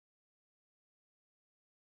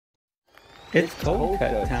It's cold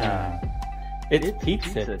cut time. It's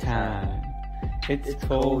pizza time. It's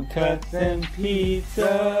cold cuts and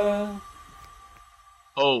pizza.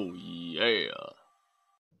 Oh yeah.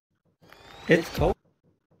 It's cold.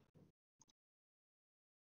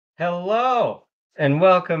 Hello and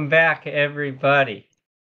welcome back, everybody.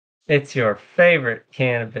 It's your favorite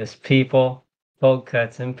cannabis people, Cold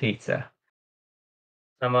Cuts and Pizza.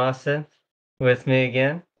 I'm Austin. With me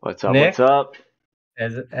again, What's up? Nick. What's up?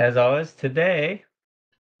 As always, today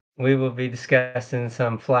we will be discussing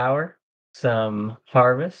some flower, some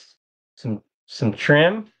harvest, some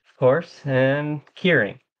trim, of course, and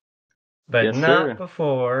curing. But Yes, not sir.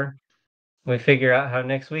 before we figure out how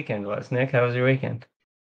next weekend was. Nick, how was your weekend?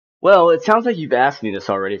 Well, it sounds like you've asked me this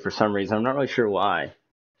already for some reason. I'm not really sure why,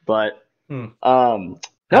 but I no,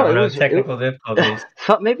 don't it know, was technical difficulties.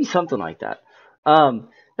 maybe something like that.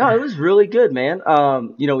 No, it was really good, man.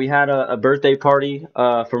 We had a birthday party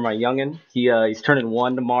for my youngin. He's turning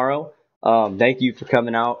 1 tomorrow. Thank you for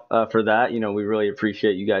coming out for that. We really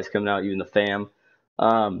appreciate you guys coming out, you and the fam.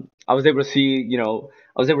 I was able to see,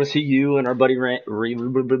 you and our buddy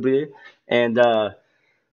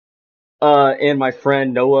and my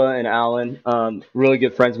friend Noah and Alan, really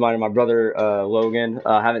good friends of mine, and my brother Logan.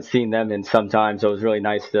 Haven't seen them in some time, so it was really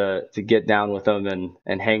nice to get down with them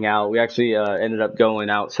and hang out. We actually ended up going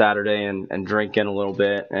out Saturday and drinking a little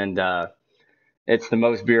bit, and it's the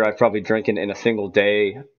most beer I've probably drinking in a single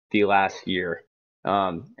day the last year.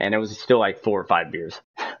 And it was still like 4 or 5 beers.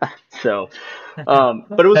 So,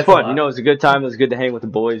 but it was That's a fun. lot. It was a good time. It was good to hang with the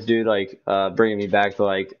boys, dude. Bringing me back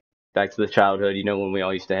to the childhood, when we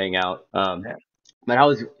all used to hang out. Yeah. Man, how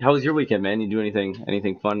was your weekend, man? You do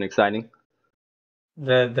anything fun and exciting?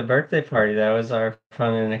 The birthday party, that was our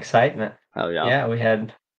fun and excitement. Hell yeah. Yeah, we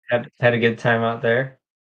had a good time out there.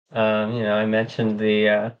 I mentioned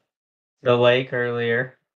the lake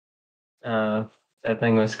earlier. That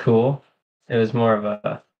thing was cool. It was more of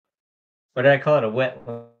a, what did I call it? A wet.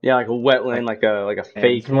 Yeah, like a wetland, like a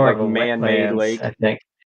fake, It's more like of a man-made wetlands, lake. I think.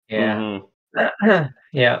 Yeah. Mhm.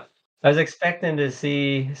 Yeah. I was expecting to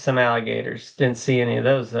see some alligators. Didn't see any of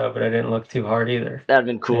those though, but I didn't look too hard either. That'd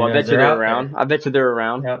been cool. You I know, bet you they're they're out around. there. I bet you they're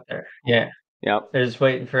around. Out there. Yeah. Yep. They're just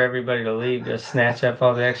waiting for everybody to leave to snatch up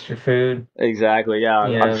all the extra food. Exactly. Yeah.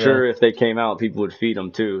 You I'm know, sure if they came out, people would feed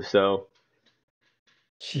them too. So.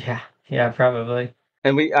 yeah, probably.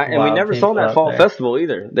 And we Wild never saw people that out fall there. festival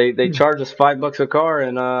either. They charged us $5 a car,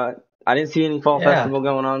 and I didn't see any fall Yeah. festival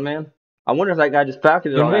going on, man. I wonder if that guy just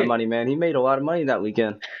pocketed When all that we- money, man. He made a lot of money that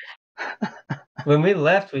weekend. When we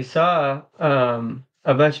left, we saw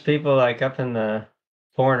a bunch of people like up in the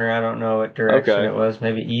corner. I don't know what direction Okay. it was.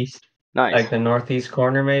 Maybe east, Nice. like the northeast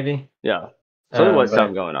corner, maybe. Yeah. So there was But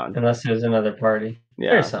something going on. unless it was another party.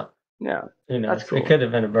 Yeah. There's something. Yeah. Who knows? That's cool. It could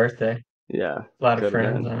have been a birthday. Yeah. A lot of Could have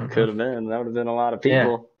friends. I been. don't Could know. have been. That would have been a lot of Yeah.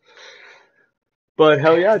 people. But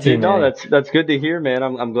hell yeah, Too dude. No, many. that's good to hear, man.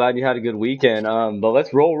 I'm glad you had a good weekend. But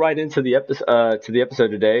let's roll right into the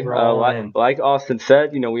episode today. Roll in. Like Austin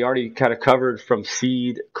said, we already kind of covered from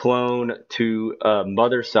seed, clone to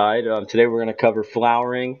mother side. Today we're going to cover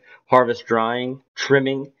flowering, harvest, drying,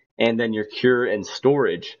 trimming, and then your cure and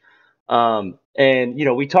storage. And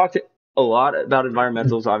we talked a lot about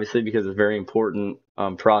environmentals, obviously, because it's a very important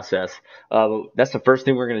process. That's the first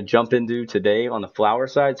thing we're going to jump into today on the flower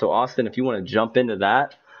side. So, Austin, if you want to jump into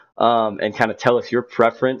that and kind of tell us your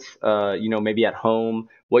preference, maybe at home,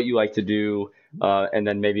 what you like to do, and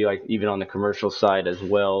then maybe like even on the commercial side as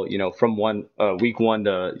well, from week one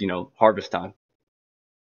to, harvest time.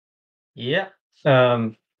 Yeah.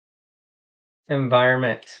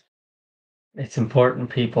 Environment. It's important,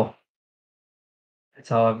 people.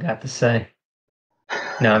 That's all I've got to say.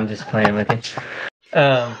 No, I'm just playing with you.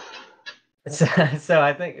 So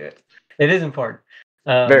I think it is important.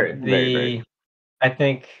 Very. I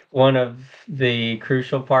think one of the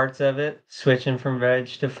crucial parts of it, switching from veg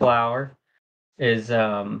to flower, is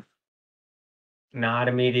not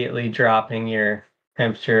immediately dropping your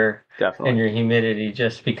temperature Definitely. and your humidity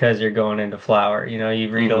just because you're going into flower. You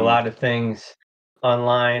read a Mhm. lot of things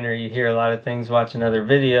online, or you hear a lot of things watching other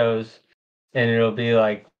videos, and it'll be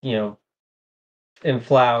like, in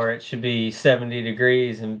flower it should be 70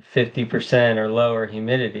 degrees and 50% or lower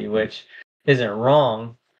humidity, which isn't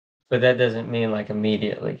wrong, but that doesn't mean like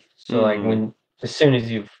immediately. So like as soon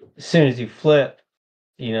as you flip,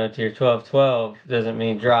 to your 12-12, doesn't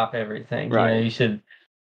mean drop everything. Right. You should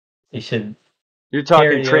You're talking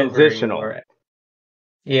carry over transitional.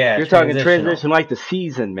 You're talking transition like the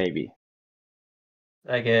season, maybe.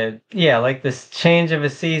 Like this change of a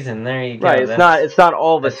season. There you go. Right. It's not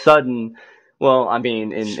all of a sudden Well, I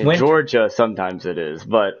mean, in Winter. Georgia, sometimes it is,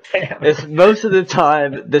 but it's most of the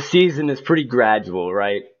time the season is pretty gradual,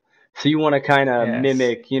 right? So you want to kind of Yes.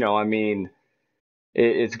 mimic, I mean,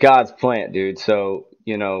 it's God's plant, dude. So,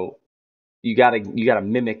 you gotta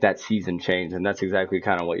mimic that season change, and that's exactly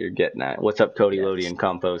kind of what you're getting at. What's up, Cody Lodi Yes. and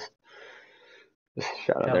Compost? Just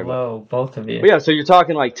shout out there, Hello, both of you. but yeah. So you're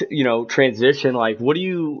talking like transition. Like, what do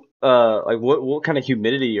you like? What kind of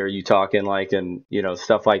humidity are you talking like, and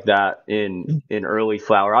stuff like that in early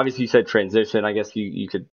flower? Obviously, you said transition. I guess you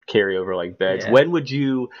could carry over like beds. Yeah. When would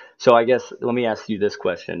you? So I guess let me ask you this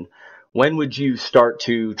question: when would you start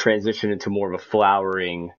to transition into more of a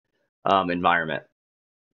flowering environment?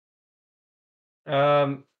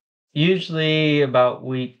 Um, Usually about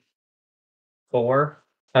week 4,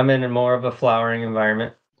 I'm in a more of a flowering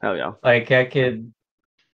environment. Oh yeah. Like I could,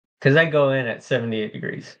 because I go in at 78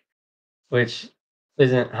 degrees, which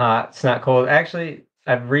isn't hot. It's not cold. Actually,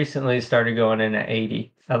 I've recently started going in at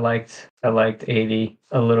 80. I liked 80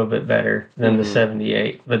 a little bit better than the Hmm.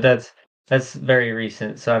 78, but that's very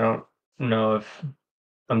recent, so I don't know if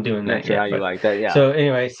I'm doing Not that sure how yet. you But like that. Yeah. so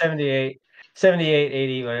anyway, 78,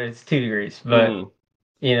 80, but it's 2 degrees. But Hmm.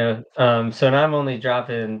 so now I'm only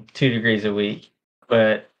dropping 2 degrees a week.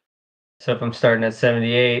 But so if I'm starting at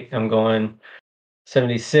 78, I'm going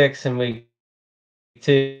 76 in week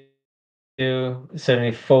 2,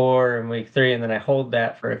 74 in week 3, and then I hold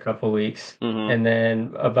that for a couple weeks. Hmm. And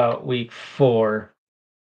then about week 4,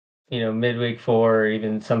 midweek 4, or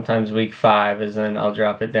even sometimes week 5 is then I'll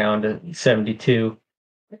drop it down to 72.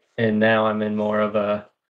 And now I'm in more of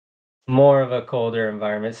a colder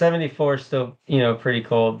environment. 74 is still, pretty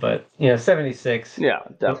cold, but 76. Yeah,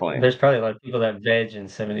 definitely. There's probably a lot of people that veg in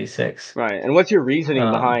 76. Right. And what's your reasoning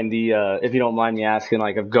Um, behind the, if you don't mind me asking,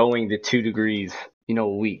 like of going to 2 degrees, a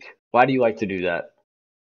week? Why do you like to do that?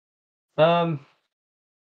 um,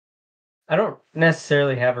 I don't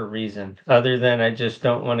necessarily have a reason other than I just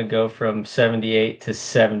don't want to go from 78 to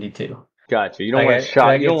 72. Gotcha. You don't Like want to shot.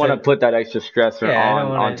 You it's don't want to a put that extra stressor yeah, I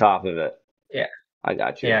don't on want to top of it. yeah. I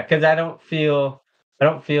got you. Yeah, because I don't feel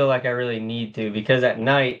like I really need to, because at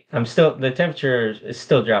night the temperature is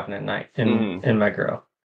still dropping at night in Hmm. in my grow.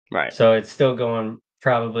 Right. So it's still going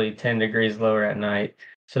probably 10 degrees lower at night.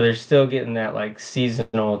 So they're still getting that like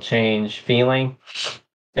seasonal change feeling.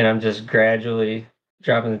 And I'm just gradually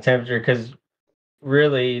dropping the temperature, because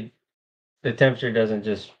really the temperature doesn't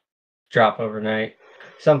just drop overnight.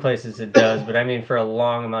 Some places it does, but I mean for a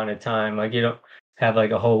long amount of time. Like you don't have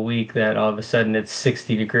like a whole week that all of a sudden it's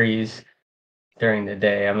 60 degrees during the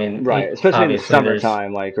day. I mean, Right. Especially in the obviously there's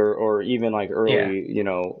summertime, like, or even like yeah, early,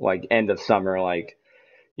 like end of summer, like,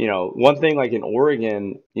 one thing like in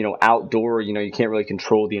Oregon, outdoor, you can't really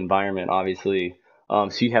control the environment, obviously. So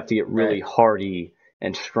you have to get really right. hardy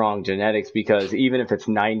and strong genetics, because even if it's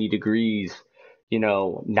 90 degrees,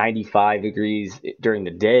 95 degrees during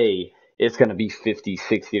the day, it's going to be 50,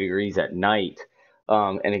 60 degrees at night.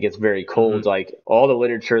 And it gets very Hmm. cold. Like all the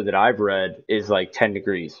literature that I've read is like 10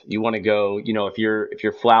 degrees. You want to go, if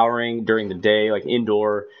you're flowering during the day, like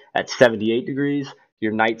indoor at 78 degrees,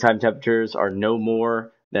 your nighttime temperatures are no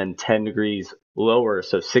more than 10 degrees lower,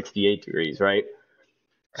 so 68 degrees, right?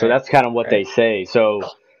 So Right. that's kind of what they Right. say. So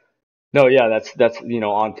no, yeah, that's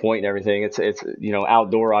on point and everything. It's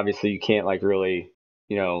outdoor. Obviously, you can't like really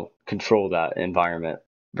control that environment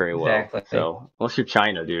very well. Exactly. So unless you're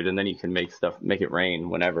China, dude, and then you can make it rain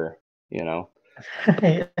whenever, you know.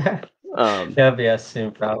 Yeah. Um, That'll be us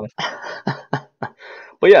soon, probably.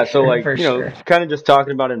 but yeah, so like For sure. kind of just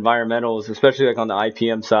talking about environmentals, especially like on the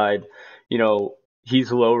IPM side,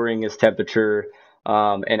 he's lowering his temperature.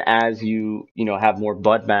 And as you have more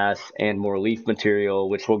bud mass and more leaf material,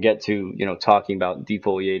 which we'll get to, talking about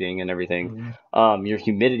defoliating and everything, Mhm. your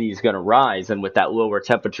humidity is going to rise. And with that lower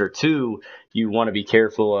temperature too, you want to be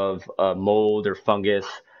careful of mold or fungus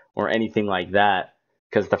or anything like that,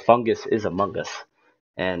 because the fungus is among us,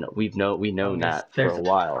 and we known Fungus. that for There's a a ton of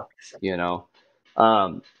while, fungus. you know.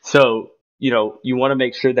 So you want to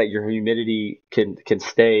make sure that your humidity can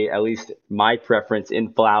stay, at least my preference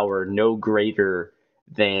in flower, no greater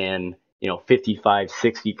than 55,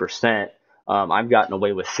 60%. I've gotten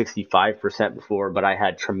away with 65% before, but I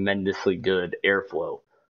had tremendously good airflow.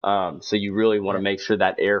 So you really want to Yeah. make sure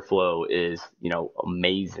that airflow is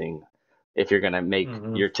amazing if you're gonna make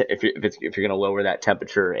Hmm. your if you're gonna lower that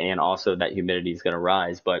temperature, and also that humidity is gonna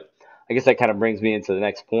rise. But I guess that kind of brings me into the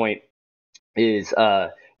next point is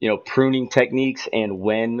pruning techniques, and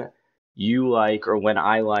when you like or when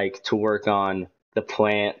I like to work on the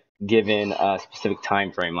plant given a specific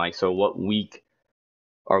time frame. Like, so what week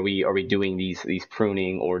are we doing these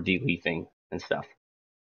pruning or deleafing and stuff?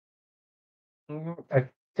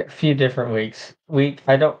 A few different weeks. Week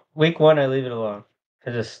 1 I leave it alone.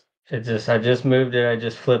 I just moved it, I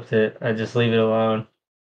just flipped it. I just leave it alone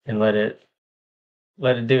and let it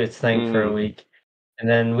do its thing for a Mm, week. And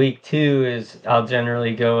then week 2 is I'll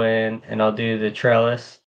generally go in and I'll do the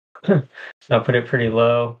trellis. I'll put it pretty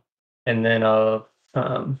low, and then I'll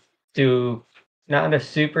do not a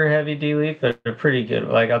super heavy D leaf, but a pretty good.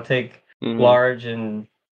 Like I'll take mm-hmm. large and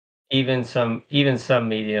even some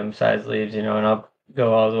medium sized leaves, and I'll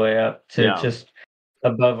go all the way up to Yeah. just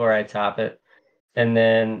above where I top it, and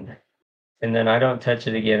then I don't touch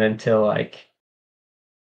it again until like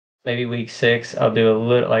maybe week 6. I'll do a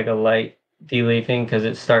little like a light deleafing because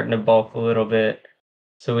it's starting to bulk a little bit.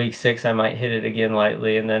 So week 6 I might hit it again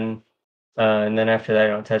lightly, and then after that I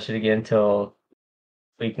don't touch it again till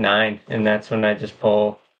week 9, and that's when I just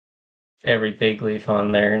pull every big leaf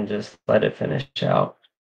on there and just let it finish out.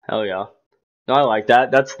 Hell yeah. No, I like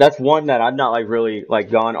that. That's one that I've not like really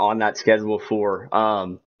like gone on that schedule for.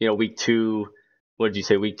 Week 2, what did you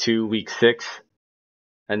say? Week 2, week 6,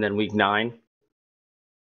 and then week 9.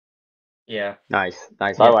 Yeah, Nice,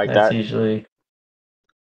 nice. I yeah, like that's that. usually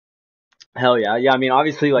Hell yeah. Yeah, I mean,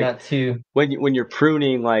 obviously, like not too. when you're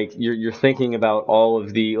pruning, like you're thinking about all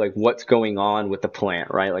of the like what's going on with the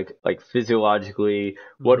plant, right? Like physiologically,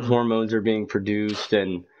 what Mhm. hormones are being produced,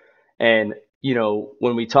 and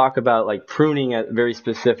when we talk about like pruning at very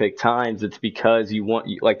specific times, it's because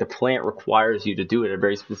like the plant requires you to do it at a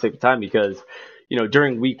very specific time because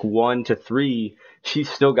during week 1 to 3, she's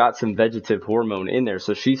still got some vegetative hormone in there,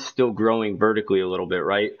 so she's still growing vertically a little bit,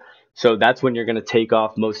 right? So that's when you're going to take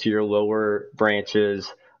off most of your lower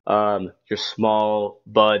branches, your small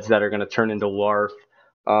buds that are going to turn into larvae.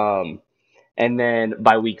 And then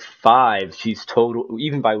by week 5, she's total.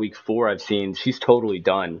 Even by week 4, I've seen she's totally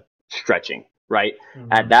done stretching. Right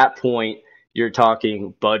at Mhm. that point, you're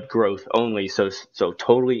talking bud growth only. So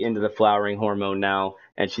totally into the flowering hormone now,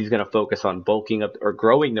 and she's going to focus on bulking up or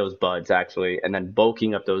growing those buds actually, and then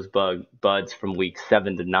bulking up those buds from week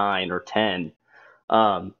 7 to 9 or 10.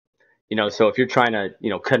 Um, so if you're trying to,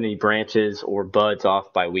 cut any branches or buds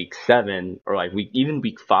off by week 7 or like even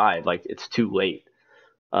week 5, like it's too late.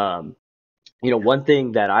 Um, one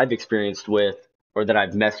thing that I've experienced with or that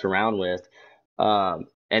I've messed around with,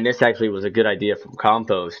 and this actually was a good idea from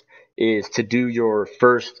compost, is to do your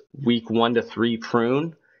first week 1 to 3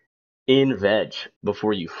 prune in veg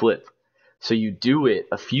before you flip. So you do it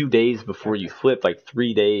a few days before you Okay. flip, like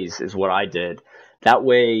 3 days is what I did. That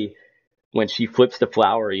way, when she flips the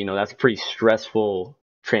flower, that's a pretty stressful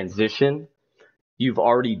transition. You've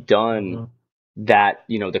already done Mhm. that,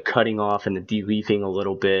 the cutting off and the deleafing a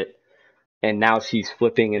little bit, and now she's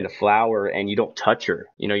flipping Yeah. into flower and you don't touch her.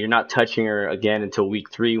 You're not touching her again until week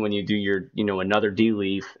 3 when you do your, another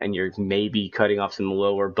D-leaf, and you're maybe cutting off some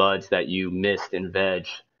lower buds that you missed in veg.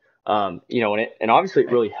 And obviously it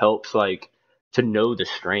Right. really helps like to know the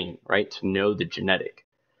strain, right? To know the genetic.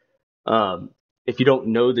 If you don't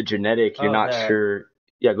know the genetic, you're Oh, not that sure.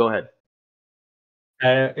 Yeah, go ahead.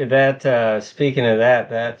 speaking of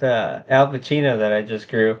that Al Pacino that I just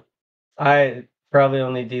grew, I probably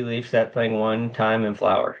only de-leafed that thing one time in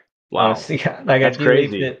flower. Wow. Honestly, like That's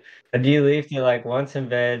crazy. I de-leafed it like once in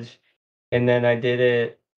veg, and then I did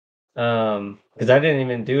it because I didn't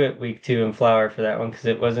even do it week 2 in flower for that one because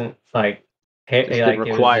it wasn't like Just didn't like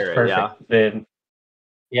it was just require it. Yeah. perfect.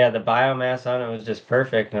 The biomass on it was just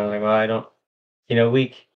perfect, and I was like, well, I don't,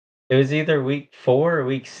 week. It was either week 4 or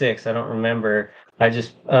week 6. I don't remember. I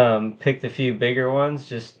just picked a few bigger ones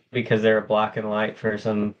just because they were blocking light for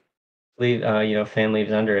some fan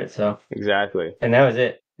leaves under it. So, Exactly. and that was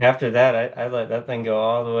it. After that, I let that thing go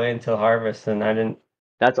all the way until harvest, and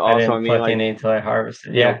That's I awesome. I didn't mean, pluck like, any until I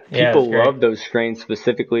harvested. Yeah, yeah, it was people great. love those strains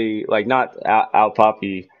specifically, like not Al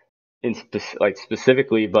Papi like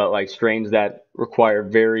specifically, but like strains that require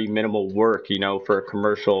very minimal work, for a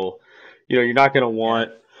commercial. You're not going to Yeah.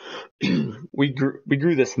 want. We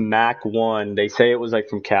grew this Mac one. They say it was like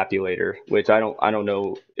from Capulator, which I don't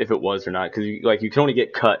know if it was or not because you can only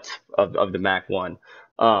get cuts of the Mac one.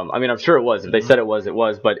 I mean, I'm sure it was. If they Mhm. said it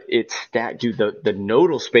was, but it's that dude. The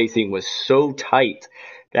nodal spacing was so tight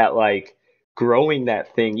that like growing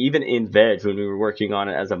that thing, even in veg when we were working on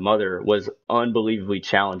it as a mother, was unbelievably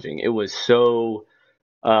challenging. It was so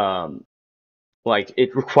um like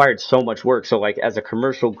it required so much work. So like as a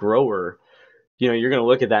commercial grower, you're going to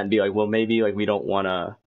look at that and be like, well, maybe like we don't want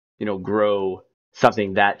to, grow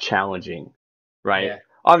something that challenging, right? Yeah,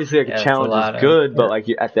 Obviously, like a yeah, it's a challenge is lot of good, but work.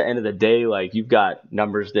 like at the end of the day, like you've got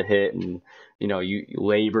numbers to hit and you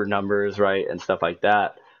labor numbers, right, and stuff like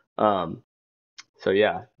that. Um, so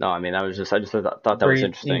yeah, no, I mean, I just thought that was You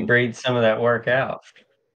interesting. breed some of that work out.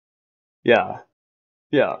 Yeah.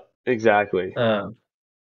 Yeah, exactly. Um,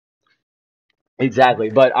 Exactly.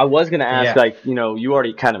 But I was going to ask, yeah. like, you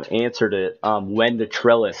already kind of answered it. When to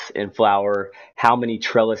trellis in flower, how many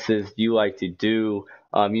trellises do you like to do?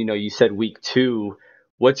 You said week 2.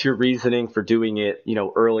 What's your reasoning for doing it,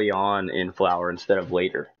 early on in flower instead of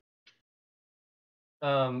later?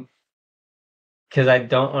 Um, because I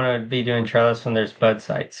don't want to be doing trellis when there's bud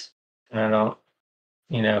sites, and I don't,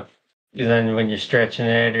 you know, 'cause then when you're stretching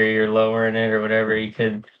it or you're lowering it or whatever, you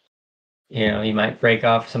could, you might break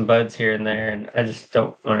off some buds here and there, and I just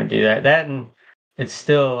don't want to do that. That and it's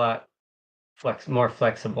still a lot more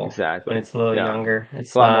flexible when Exactly. it's a little Yeah. younger. It's a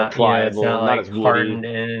It's lot more not, it's pliable, not not like as woody. hardened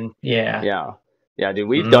in. Yeah. Yeah. Yeah, dude,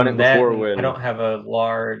 we've done it That before and I when, don't have a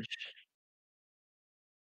large.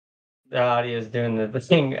 The audio is doing the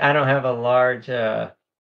thing. I don't have a large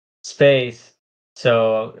space,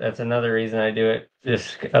 so that's another reason I do it.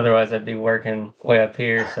 Just otherwise, I'd be working way up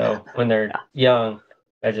here. So when they're yeah, young,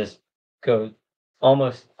 I just go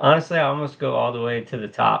almost. Honestly, I almost go all the way to the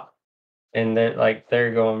top, and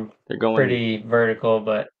they're going they're going, pretty vertical.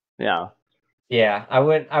 But yeah. yeah, I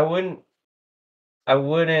wouldn't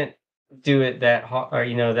do it that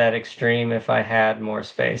or that extreme if I had more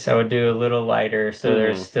space. I would do a little lighter so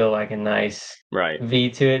there's Hmm. still like a nice Right. V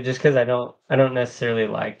to it. Just because I don't necessarily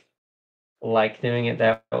like doing it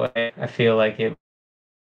that way. I feel like it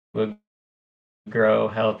would grow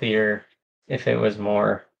healthier if it was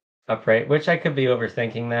more upright, which I could be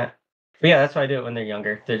overthinking that. But yeah, that's why I do it when they're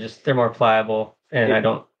younger. They're more pliable, and I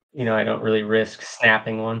don't really risk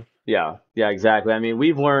snapping one. Yeah, yeah, exactly. I mean,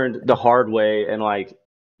 we've learned the hard way and like,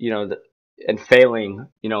 and failing,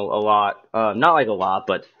 a lot. Not like a lot,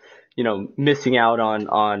 but missing out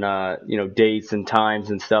on dates and times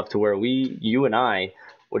and stuff to where you and I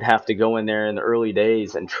would have to go in there in the early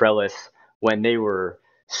days and trellis when they were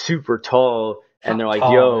super tall and they're like,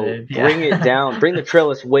 Tall, "Yo, dude. bring it Yeah. down, bring the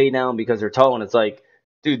trellis way down because they're tall." And it's like,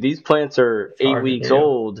 dude, these plants are It's eight hard to weeks do.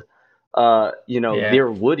 old. Yeah.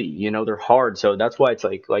 They're woody, they're hard. So that's why it's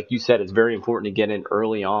like you said, it's very important to get in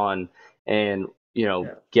early on and,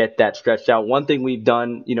 Yeah. get that stretched out. One thing we've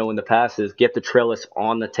done, in the past is get the trellis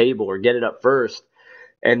on the table or get it up first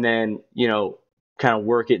and then, kind of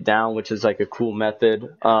work it down, which is like a cool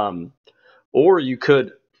method. Or you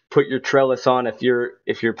could put your trellis on if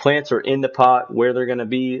your plants are in the pot where they're going to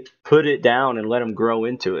be, put it down and let them grow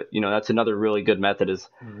into it. That's another really good method is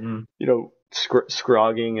Mhm.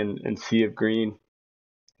 scrogging and sea of green.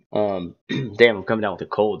 Damn, I'm coming down with a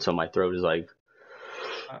cold, so my throat is like,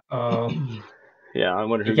 Oh, yeah. I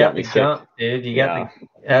wonder you who got got me the sick. gump, dude. You got Yeah, the.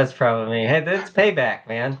 That's probably me. Hey, that's payback,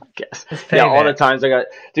 man. I guess. It's Yeah, all the payback. times I got,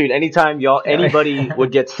 dude. Anytime anybody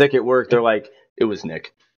would get sick at work, they're like, "It was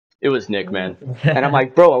Nick. It was Nick, man." And I'm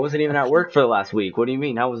like, "Bro, I wasn't even at work for the last week. What do you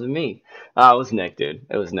mean? How was it me?" It was Nick, dude.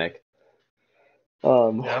 It was Nick.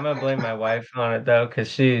 Um, No, I'm gonna blame my wife on it though, because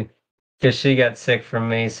she got sick from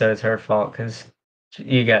me, so it's her fault. Because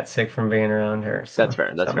you got sick from being around her, that's so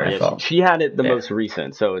fair. it's That's not fair. my Yeah, she, fault. she had it the Yeah, most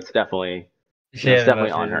recent, so it's definitely, she had it's the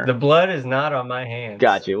definitely most on reason. The her. blood is not on my hands.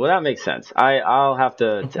 Got you. Well, that makes sense. I'll have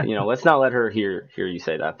to, let's not let her hear you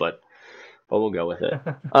say that, but we'll go with it.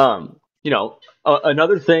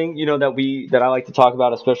 Another thing, that I like to talk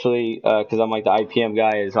about, especially because I'm like the IPM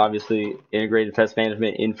guy, is obviously integrated pest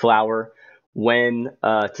management in flower. When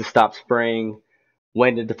to stop spraying,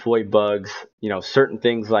 when to deploy bugs, certain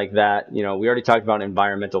things like that. We already talked about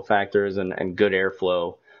environmental factors and good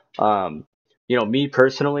airflow. Um, me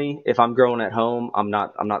personally, if I'm growing at home, I'm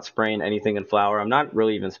not spraying anything in flower. I'm not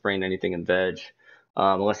really even spraying anything in veg,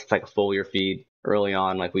 unless it's like a foliar feed early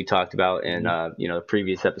on, like we talked about in Mhm. the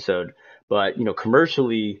previous episode. But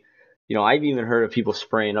commercially, I've even heard of people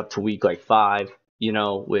spraying up to week like 5,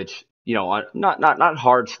 which not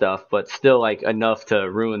hard stuff, but still like enough to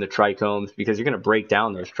ruin the trichomes because you're gonna break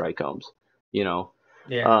down those trichomes, you know.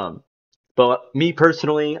 Yeah, Um, but me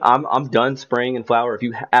personally, I'm done spraying in flower. If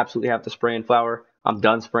you absolutely have to spray in flower, I'm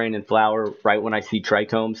done spraying in flower right when I see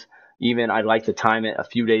trichomes. Even I'd like to time it a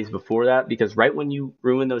few days before that because right when you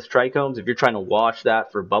ruin those trichomes, if you're trying to wash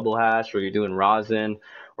that for bubble hash or you're doing rosin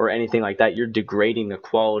or anything like that, you're degrading the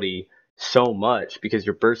quality so much because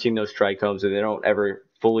you're bursting those trichomes and they don't ever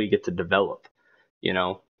fully get to develop, you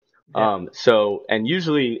know? yeah, So, and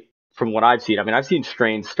usually from what I've seen, I mean, I've seen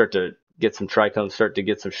strains start to get some trichomes, start to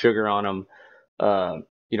get some sugar on them,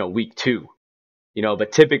 week 2,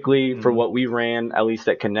 but typically for mhm, what we ran, at least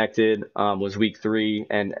at Connected, was week 3.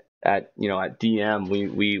 And at DM,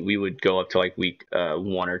 we would go up to like week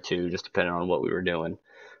 1 or 2, just depending on what we were doing.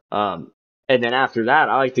 Um, and then after that,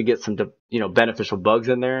 I like to get some, beneficial bugs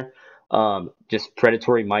in there. Just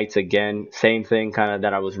predatory mites again, same thing kind of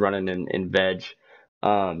that I was running in veg.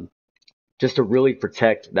 Um, just to really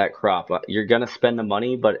protect that crop. You're going to spend the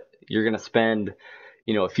money, but you're going to spend,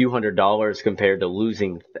 a few $100s compared to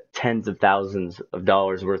losing tens of thousands of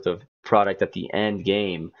dollars worth of product at the end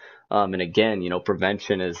game. And again,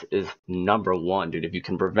 prevention is number one, dude. If you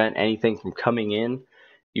can prevent anything from coming in,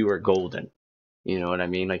 you are golden. You know what I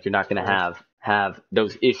mean? Like, you're not going to have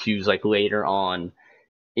those issues like later on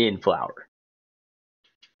in flower.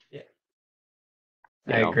 Yeah,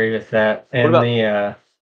 I agree with that. And what about,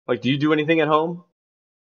 like, do you do anything at home?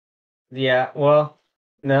 Yeah, well,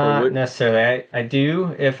 not necessarily. I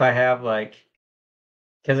do if I have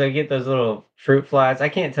because I get those little fruit flies. I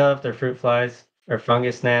can't tell if they're fruit flies or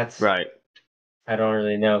fungus gnats. Right. I don't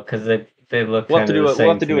really know because they look We'll have kind of the same.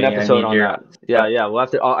 We'll have to do an episode on that. Yeah, yeah. We'll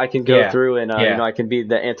have to. I can go through and I can be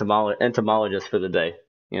the entomologist for the day.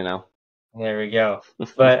 There we go.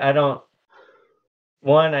 But I don't.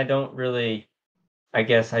 One, I don't really. I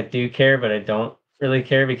guess I do care, but I don't really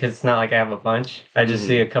care because it's not like I have a bunch. I just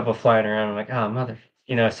see a couple flying around. I'm like, oh mother,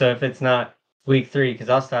 So if it's not week 3, because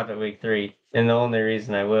I'll stop at week 3, and the only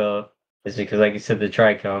reason I will is because, like you said, the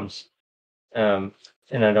trichomes, and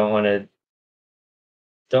I don't want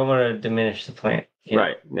to diminish the plant,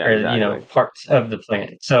 right? Yeah, or exactly. parts of the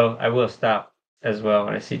plant. So I will stop as well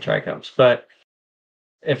when I see trichomes. But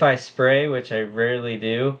if I spray, which I rarely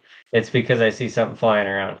do, it's because I see something flying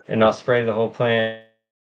around, and I'll spray the whole plant.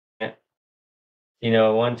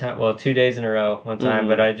 One time, 2 days in a row, one time,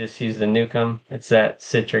 but I just use the Nukem. It's that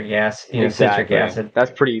citric acid, citric acid.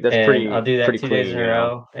 That's pretty. I'll do that 2 days in a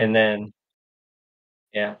row, and then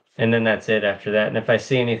that's it after that. And if I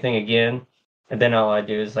see anything again, and then all I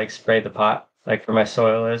do is spray the pot, like where my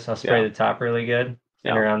soil is. I'll spray the top really good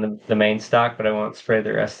and around the main stalk, but I won't spray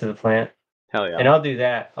the rest of the plant. Hell yeah! And I'll do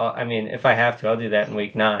that. If I have to, I'll do that in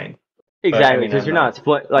week 9. Exactly, because you're not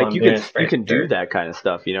you can do that kind of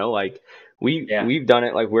stuff. We've done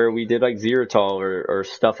it where we did Xeritol or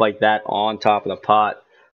stuff like that on top of the pot,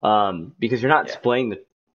 because you're not spraying the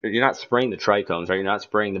trichomes, right? You're not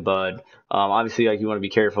spraying the bud. Obviously, you want to be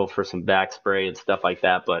careful for some back spray and stuff like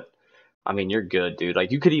that, but you're good, dude.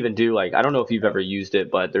 You could even do I don't know if you've ever used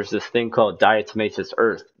it, but there's this thing called diatomaceous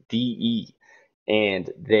earth, DE, and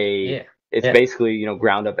it's basically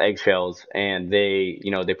ground up eggshells, and they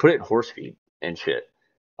put it in horse feed and shit.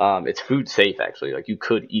 It's food safe, actually. You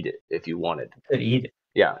could eat it if you wanted. Could eat it.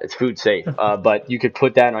 Yeah, it's food safe. But you could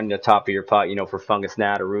put that on the top of your pot, for fungus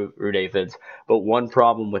gnat or root aphids. But one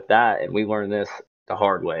problem with that, and we learned this the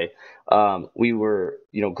hard way, we were,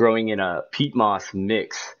 growing in a peat moss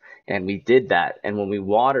mix, and we did that. And when we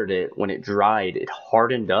watered it, when it dried, it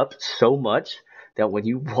hardened up so much that when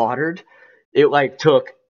you watered, it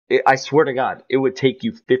took... I swear to God, it would take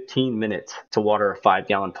you 15 minutes to water a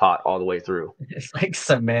 5-gallon pot all the way through. It's like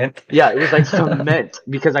cement. Yeah, it was like cement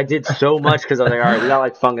because I did so much because I was like, all right, we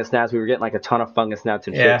got fungus gnats. We were getting a ton of fungus gnats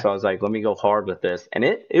and shit. So I was like, let me go hard with this. And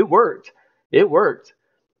it worked. It worked.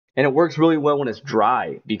 And it works really well when it's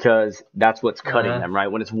dry because that's what's cutting them,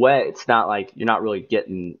 right? When it's wet, it's not you're not really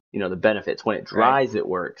getting, the benefits. When it dries, it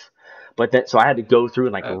works. But so I had to go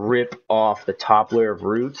through and rip off the top layer of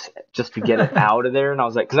roots just to get it out of there. And I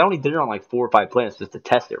was because I only did it on 4 or 5 plants just to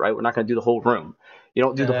test it, right? We're not going to do the whole room. You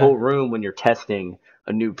don't do the whole room when you're testing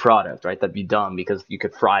a new product, right? That'd be dumb because you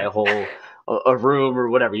could fry a whole a room or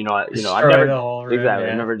whatever. I've never the whole room,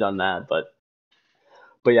 I've never done that, but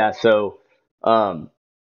yeah. So so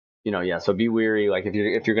be wary.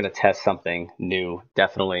 If you're going to test something new,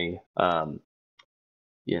 definitely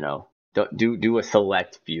do a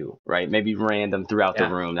select few, right? Maybe random throughout the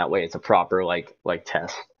room. That way it's a proper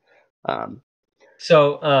test.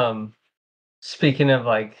 So speaking of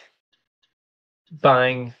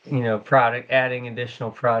buying, product, adding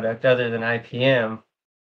additional product other than IPM,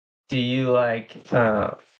 do you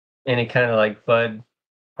any kind of bud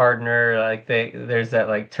hardener? There's that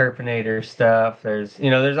terpenator stuff. There's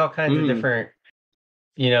all kinds of different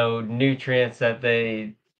nutrients that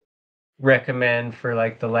they recommend for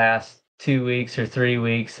the last 2 weeks or 3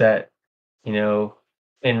 weeks that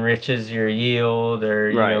enriches your yield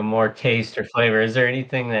or more taste or flavor. Is there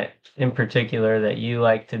anything that in particular that you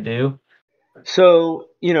like to do? So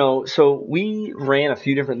we ran a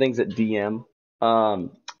few different things at DM,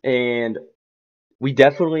 and we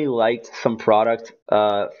definitely liked some product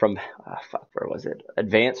from where was it?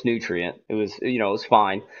 Advanced Nutrient. It was it was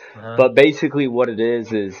fine, but basically what it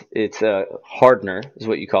is it's a hardener is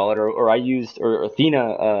what you call it, or I used or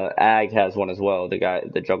Athena Ag has one as well.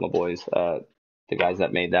 The Jungle Boys, the guys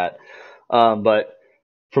that made that. But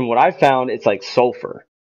from what I found, it's sulfur.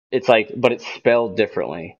 It's but it's spelled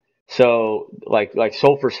differently. So like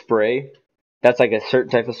sulfur spray, that's a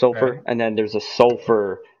certain type of sulfur, and then there's a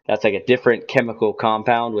sulfur That's like a different chemical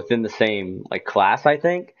compound within the same like class, I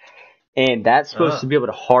think. And that's supposed to Oh, be able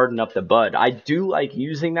to harden up the bud. I do like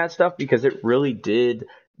using that stuff because it really did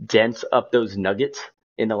dense up those nuggets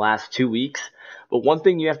in the last 2 weeks. But one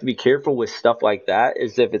thing you have to be careful with stuff like that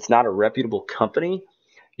is if it's not a reputable company,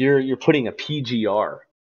 you're putting a PGR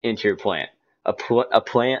into your plant, a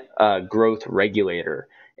plant growth regulator,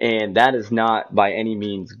 and that is not by any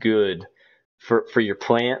means good for your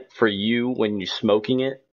plant, for you when you're smoking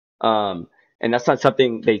it. And that's not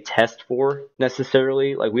something they test for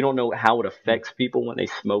necessarily. Like we don't know how it affects people when they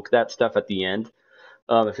smoke that stuff at the end,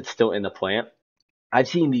 if it's still in the plant. I've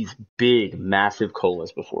seen these big, massive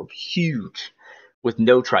colas before, huge, with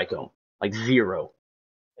no trichome, like zero.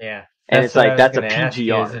 yeah. And That's it's what I like was that's a gonna ask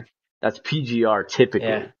you. Is PGR. it? That's PGR Yeah.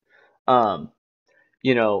 typically. Um,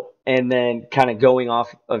 and then kind of going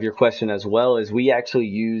off of your question as well is we actually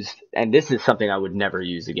used, and this is something I would never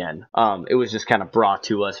use again. It was just kind of brought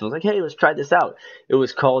to us and was like, hey, let's try this out. It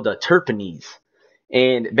was called Terpenes,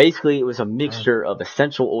 and basically it was a Oh. mixture of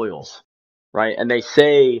essential oils, right? And they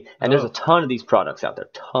say, and there's a Oh. ton of these products out there,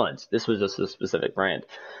 tons. This was just a specific brand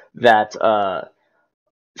that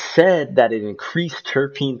said that it increased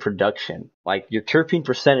terpene production. Like your terpene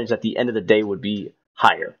percentage at the end of the day would be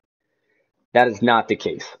higher. That is not the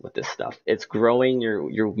case with this stuff. It's growing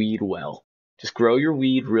your weed well. Just grow your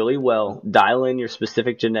weed really well, dial in your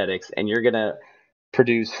specific genetics, and you're gonna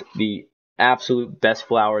produce the absolute best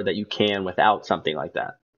flower that you can without something like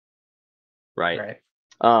that, right? Right.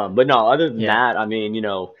 But no, other than Yeah. that, I mean,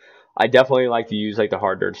 I definitely like to use like the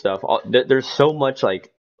hard dirt stuff. There's so much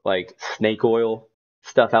like snake oil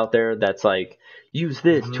stuff out there that's like use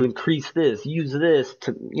this to Hmm. increase this, use this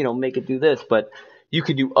to make it do this, but you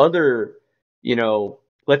could do other,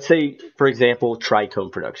 let's say for example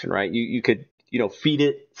trichome production, right? You could feed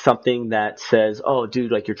it something that says, oh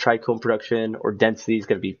dude, like your trichome production or density is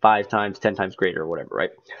going to be 5 times, 10 times greater or whatever,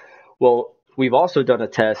 right? Well, we've also done a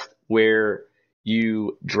test where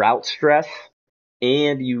you drought stress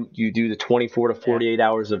and you do the 24 to Yeah. 48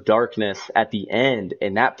 hours of darkness at the end,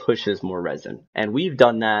 and that pushes more resin. And we've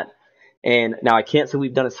done that. And now I can't say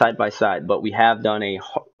we've done it side by side, but we have done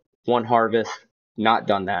one harvest, not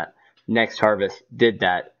done that. Next harvest did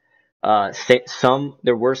that.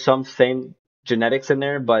 There were some same genetics in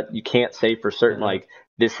there, but you can't say for certain Uh-huh. like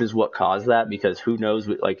this is what caused that because who knows?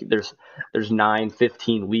 Like there's 9,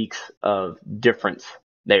 15 weeks of difference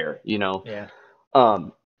there. Yeah.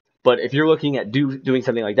 Um, but if you're looking at doing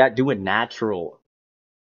something like that, do a natural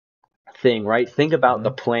thing, right? Think about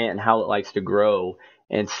the Hmm. plant and how it likes to grow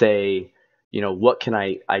and say, what can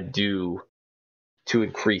I do to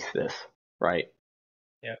increase this, right?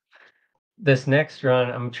 Yeah. This next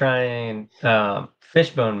run, I'm trying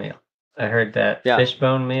fishbone meal. I heard that Yeah.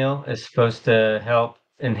 fishbone meal is supposed to help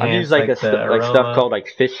I've used enhance like like the like stuff aroma. called like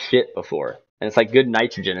fish shit before, and it's like good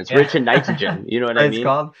nitrogen. It's Yeah. rich in nitrogen. You know what I It's mean?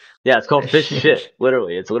 called Yeah, it's called fish fish shit. shit.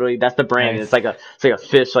 Literally, that's the brand. And Nice. it's like a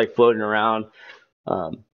fish like floating around.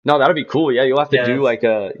 No, that'd be cool. Yeah, you'll have to Yeah, do that's like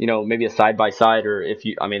a, maybe a side by side, or if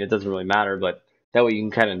you, I mean, it doesn't really matter, but that way you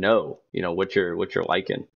can kind of know, what you're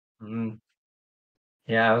liking. mhm.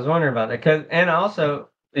 Yeah, I was wondering about that. And also,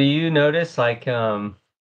 do you notice like when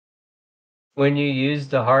you use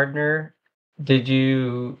the hardener, did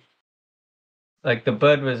you like the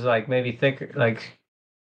bud was like maybe thicker, like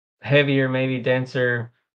heavier, maybe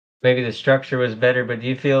denser, maybe the structure was better, but do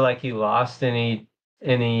you feel like you lost any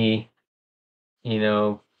you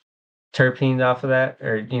know terpenes off of that,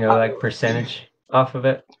 or I, like percentage off of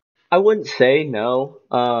it? I wouldn't say no.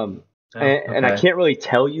 No. And I Okay. can't really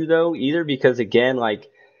tell you though either because again, like,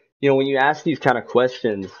 when you ask these kind of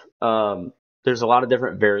questions, there's a lot of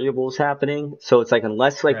different variables happening. So it's like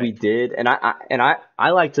unless like we Right. did, and I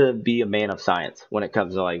like to be a man of science when it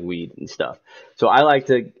comes to like weed and stuff. So I like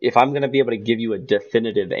to, if I'm gonna be able to give you a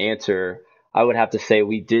definitive answer, I would have to say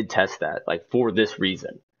we did test that like for this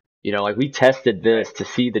reason. Like we tested Right. this to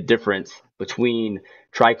see the difference between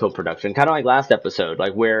trichome production, kind of like last episode,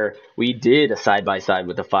 like where we did a side by side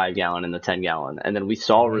with the 5 gallon and the 10 gallon, and then we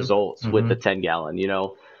saw Hmm. results with the Hmm. 10 gallon.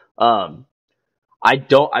 Um, I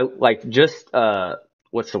like just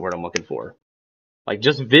what's the word I'm looking for? Like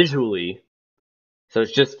just visually. So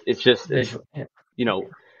it's Visual. Yeah. you know,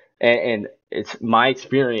 and it's my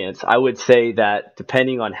experience. I would say that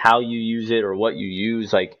depending on how you use it or what you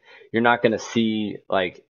use, like you're not going to see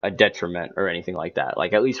like a detriment or anything like that.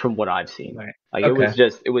 Like at least from what I've seen, Right. like Okay. it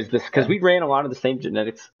was this because Yeah. we ran a lot of the same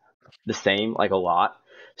genetics, the same like a lot.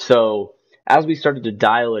 So as we started to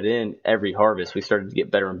dial it in every harvest, we started to get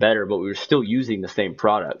better and better, but we were still using the same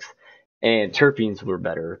products. And terpenes were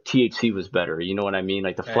better, THC was better. You know what I mean?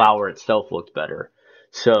 Like the Right. flower itself looked better.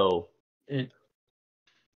 So It,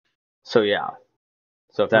 So yeah.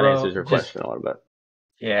 So if that Well, answers your just question a little bit.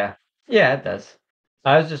 yeah, yeah, it does.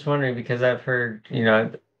 I was just wondering because I've heard,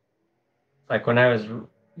 like when I was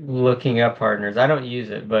looking up hardeners, I don't use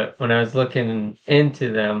it, but when I was looking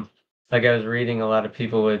into them, like I was reading a lot of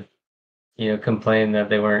people would, complain that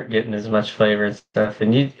they weren't getting as much flavor and stuff.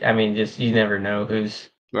 And I mean, just you never know who's,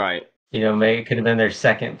 Right. maybe it could have been their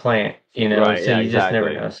second plant, Right. so Yeah, you just never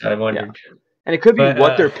exactly. know. So I Yeah. wondered, And it could be but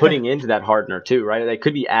what they're putting into that hardener too, right? They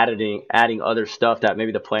could be adding other stuff that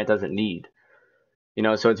maybe the plant doesn't need.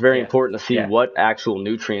 So it's very yeah, important to see yeah, what actual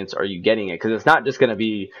nutrients are you getting it, because it's not just going to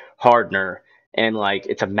be hardener and like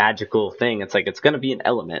it's a magical thing. It's like it's going to be an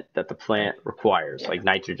element that the right, plant requires, yeah, like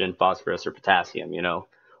nitrogen, phosphorus, or potassium,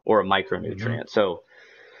 or a hmm micronutrient. So,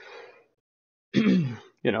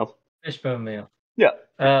 you know, fishbone meal. yeah.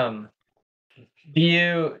 Um, do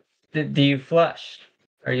you flush?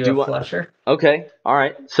 Are you Do a you want? flusher? Okay, all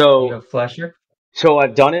right. Are you a flusher? So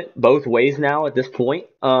I've done it both ways now at this point.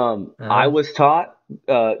 I Uh-huh. was taught,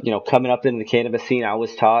 coming up in the cannabis scene, I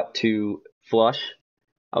was taught to flush.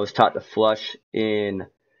 I was taught to flush in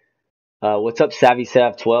what's up, Savvy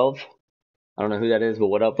Sav 12. I don't know who that is, but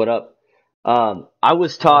what up, what up? I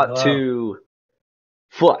was Oh, taught hello. to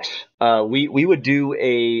flush. We would do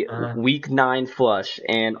a Uh-huh. week 9 flush,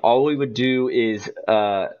 and all we would do is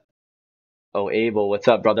oh, Abel, what's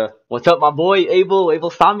up, brother? What's up, my boy, Abel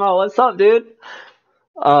Sama? What's up, dude?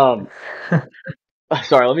 Um,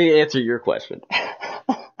 sorry, let me answer your question.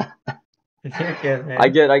 You're good, I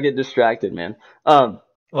man. get distracted, man. Um,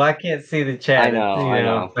 Well, I can't see the I chat. know, I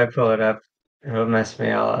know. If I pull it up, it'll mess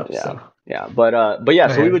me all up. Yeah, So yeah. But yeah.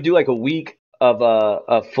 go So we ahead. would do like a week of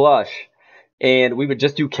a flush, and we would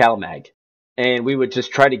just do CalMag, and we would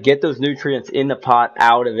just try to get those nutrients in the pot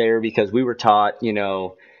out of there, because we were taught,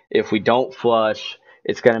 if we don't flush,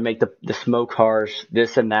 it's gonna make the smoke harsh,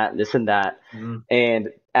 this and that, this and that. Mhm. And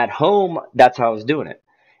at home, that's how I was doing it.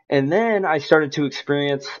 And then I started to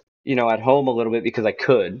experience, at home a little bit, because I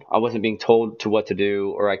could. I wasn't being told to what to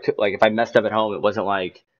do, or I could, like, if I messed up at home, it wasn't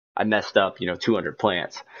like I messed up, 200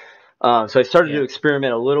 plants. So I started to Yeah.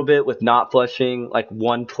 experiment a little bit with not flushing like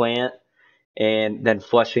one plant and then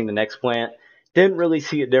flushing the next plant. Didn't really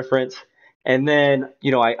see a difference. And then,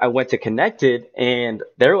 I went to Connected, and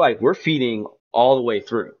they're like, we're feeding all the way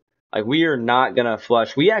through. Like, we are not going to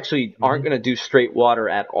flush. We actually aren't Hmm. going to do straight water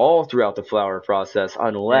at all throughout the flower process, Yeah.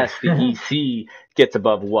 unless the EC gets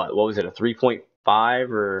above what? What was it, a 3.5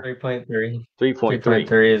 or 3.3. 3.3?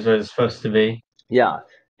 3.3 is what it's supposed to be. Yeah.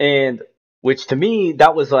 And which to me,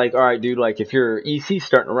 that was like, all right, dude, like if your EC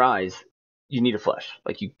starting to rise, you need a flush.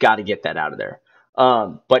 Like you got to get that out of there.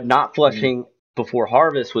 But not Mhm. flushing before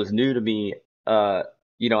harvest was new to me, at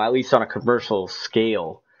least on a commercial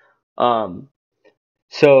scale. Um,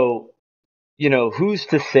 so, who's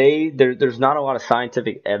to say there's not a lot of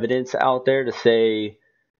scientific evidence out there to say,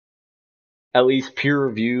 at least peer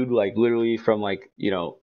reviewed, like literally from like,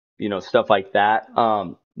 stuff like that.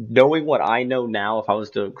 Knowing what I know now, if I was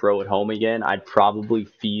to grow at home again, I'd probably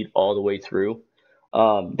feed all the way through.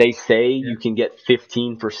 They say Yeah. you can get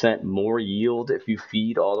 15% more yield if you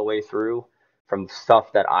feed all the way through, from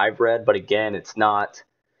stuff that I've read, but again, it's not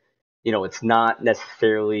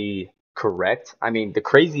necessarily correct. I mean, the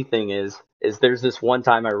crazy thing is there's this one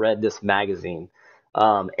time I read this magazine,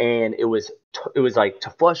 and it was like to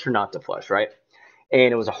flush or not to flush, right?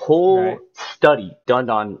 And it was a whole Right. study done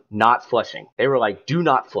on not flushing. They were like, do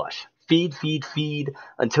not flush, feed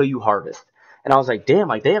until you harvest. And I was like, damn,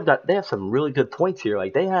 like they have some really good points here.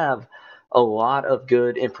 Like they have a lot of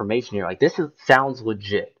good information here. Like sounds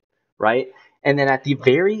legit, right? And then at the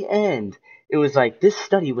very end, it was like this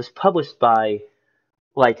study was published by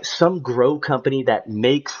like some grow company that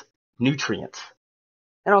makes nutrients.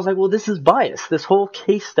 And I was like, well, this is biased. This whole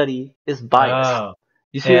case study is biased. Oh,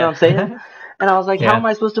 You see what I'm yeah. saying? And I was like, how am Yeah.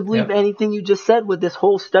 I supposed to believe Yep. anything you just said when this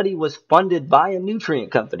whole study was funded by a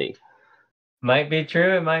nutrient company? Might be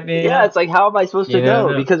true. It might be Yeah, it's not. like, how am I supposed to You don't know?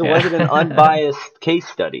 know. Because it wasn't an Yeah. unbiased case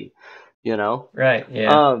study, you know? Right.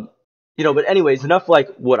 Yeah. Um, but anyways, enough like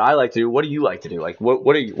what I like to do. What do you like to do? Like,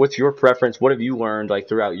 what's your preference? What have you learned like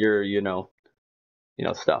throughout your,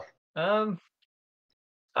 stuff? Um,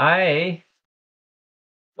 I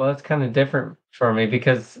well, it's kind of different for me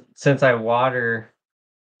because since I water,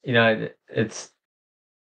 it's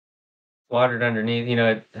watered underneath,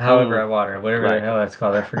 however Mm, I water, whatever the right. hell that's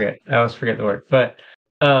called. I forget. I always forget the word. But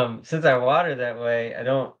since I water that way,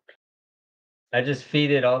 I just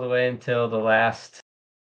feed it all the way until the last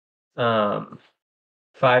um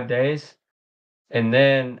 5 days. And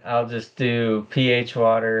then I'll just do pH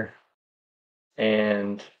water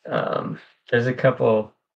and there's a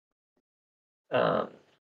couple um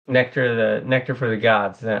Nectar for the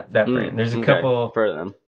Gods, that brand. There's a Okay. couple For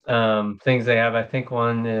them. things they have. I think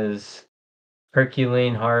one is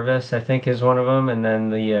Herculean Harvest, I think is one of them, and then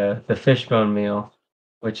the fishbone meal,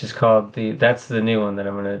 which is called that's the new one that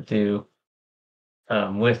I'm gonna do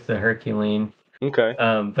with the Herculean. Okay.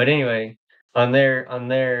 But anyway, on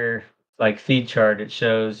their like feed chart, it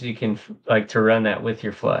shows you can like to run that with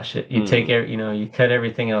your flush. You take you cut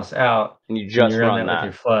everything else out And you just run run that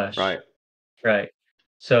with your flush. Right.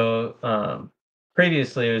 So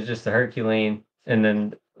previously it was just the Herculean, and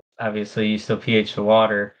then obviously you still pH the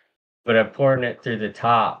water, but I'm pouring it through the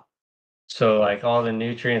top. So like all the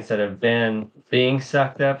nutrients that have been being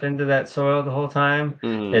sucked up into that soil the whole time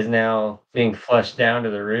is now being flushed down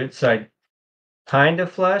to the roots. So I kind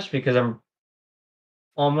of flush because I'm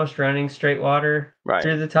almost running straight water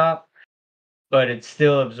through the top, but it's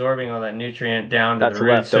still absorbing all that nutrient down to the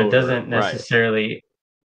roots. So it doesn't necessarily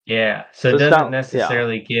so it doesn't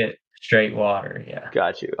necessarily get straight water. Yeah.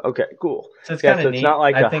 Got you. Okay, cool. So it's kind of neat. It's not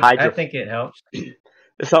like I think it helps.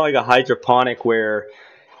 It's not like a hydroponic where,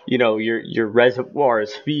 your reservoir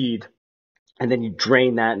is feed and then you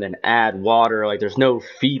drain that and then add water. Like there's no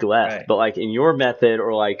feed left. Right. But like in your method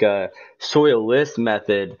or like a soilless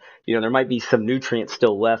method, there might be some nutrients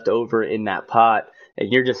still left over in that pot,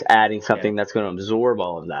 and you're just adding something that's going to absorb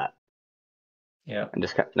all of that. Yeah. And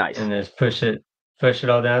just nice. And just push it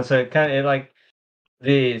all down. So it kind of like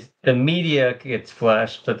the media gets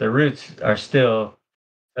flushed, but the roots are still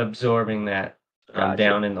absorbing that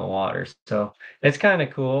down in the water. So it's kind of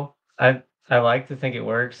cool. I like to think it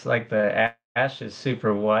works. Like the ash is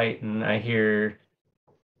super white, and I hear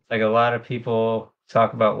like a lot of people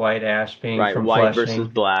talk about white ash being from white flushing versus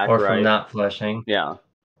black, or from not flushing. Yeah.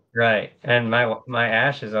 Right. And my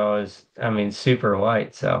ash is always, super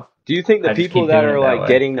white. So do you think the people that are like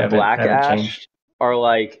getting the black ash are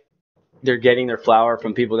like they're getting their flour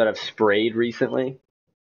from people that have sprayed recently?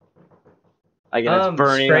 Like it's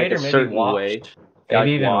burning like a certain way.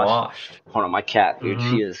 Maybe even washed. Hold on, my cat, dude.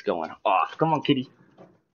 She is going off. Come on, kitty.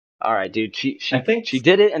 All right, dude. She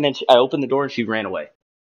did it, and then I opened the door and she ran away.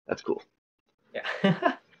 That's cool.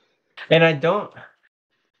 Yeah. And I don't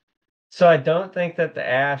think that the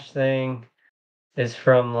ash thing is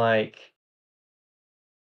from like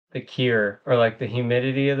the cure or like the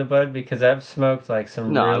humidity of the bud, because I've smoked like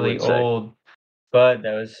some really old bud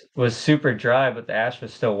that was super dry, but the ash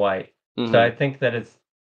was still white. So I think that it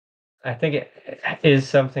is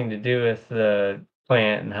something to do with the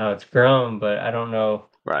plant and how it's grown, but I don't know.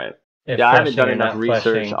 Right. Yeah, I haven't done enough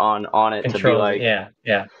research on it to be like. Yeah.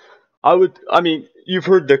 You've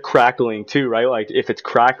heard the crackling too, right? Like if it's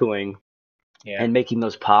crackling and making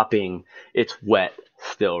those popping, it's wet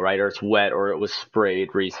still, right? Or it's wet, or it was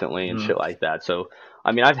sprayed recently and shit like that. So,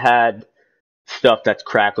 I've had stuff that's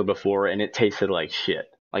crackled before and it tasted like shit.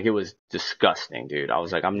 Like it was disgusting, dude. I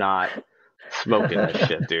was like, I'm not smoking this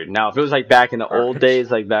shit, dude. Now, if it was like back in the old days,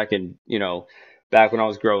 like back in, back when I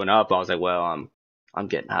was growing up, I was like, well, I'm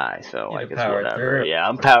getting high, so like it's whatever. Yeah,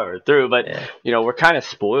 I'm powered through, but we're kind of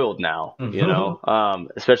spoiled now,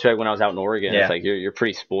 especially like when I was out in Oregon. It's like you're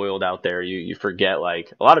pretty spoiled out there. You forget,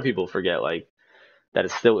 like a lot of people forget, like that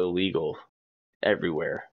it's still illegal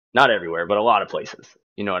everywhere. Not everywhere, but a lot of places.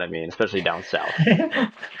 You know what I mean? Especially down south.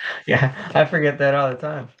 Yeah, I forget that all the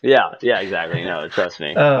time. Yeah, exactly. Trust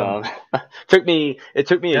me. It took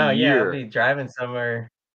me a year. Yeah, I'll be driving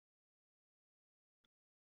somewhere.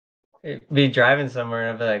 Be driving somewhere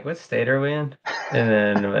and I'd be like, what state are we in? And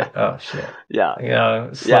then I'm like, oh shit.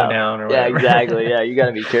 Yeah. Slow down or whatever. Yeah, exactly. Yeah, you got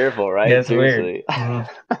to be careful, right? Yeah, it's weird.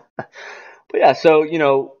 But yeah, so,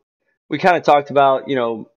 we kind of talked about,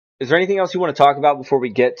 is there anything else you want to talk about before we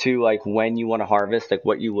get to like when you want to harvest, like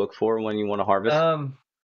what you look for when you want to harvest?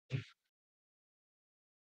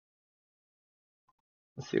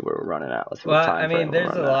 Let's see where we're running at. Let's see what time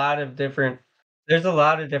there's a lot of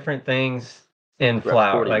different things in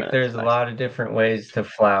flower. Like there's a lot of different ways to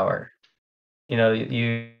flower.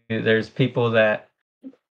 There's people that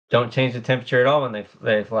don't change the temperature at all when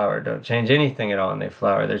they flower, don't change anything at all when they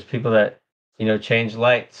flower. There's people that, change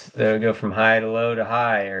lights. They'll go from high to low to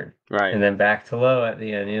high and then back to low at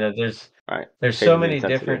the end. There's so many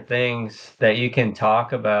different things that you can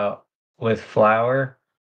talk about with flower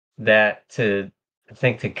that I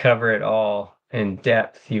think to cover it all in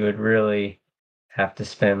depth, you would really have to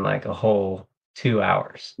spend like a whole 2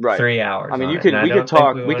 hours, 3 hours. We could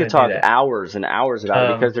talk hours and hours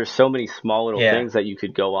about it because there's so many small little things that you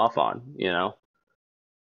could go off on,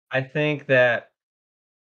 I think that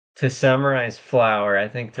to summarize flower, I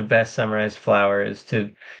think to best summarize flower is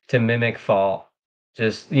to mimic fall.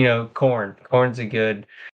 Just, corn. Corn's a good,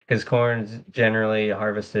 because corn's generally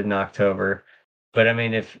harvested in October. But I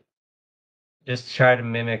mean, if just try to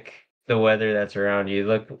mimic the weather that's around you.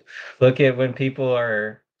 Look at when people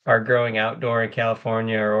are growing outdoor in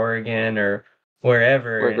California or Oregon or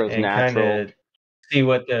wherever, Where it grows and kind natural. of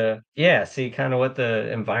see kind of what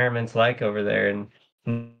the environment's like over there,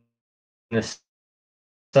 and the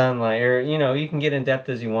sunlight, or you can get in depth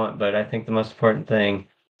as you want, but I think the most important thing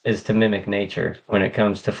is to mimic nature when it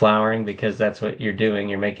comes to flowering, because that's what you're doing.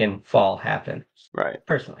 You're making fall happen, Right.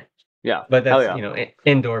 personally. Yeah. But Hell that's, yeah.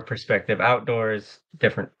 indoor perspective. Outdoor is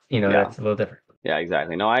different. Yeah. That's a little different. Yeah,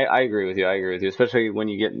 exactly. No, I agree with you. I agree with you, especially when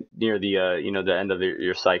you get near the the end of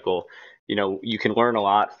your cycle. You can learn a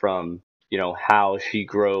lot from how she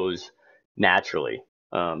grows naturally.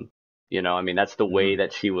 I mean that's the way Mhm.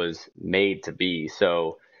 that she was made to be.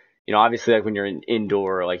 So, obviously like when you're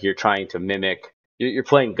indoor, like you're trying to mimic, you're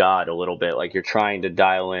playing God a little bit. Like you're trying to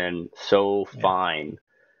dial in so Yeah. fine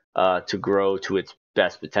to grow to its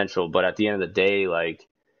best potential. But at the end of the day, like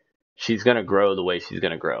she's gonna grow the way she's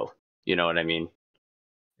gonna grow. You know what I mean?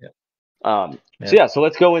 Yeah. So Yeah. yeah, so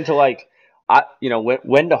let's go into like,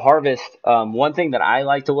 when to harvest. One thing that I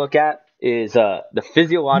like to look at is the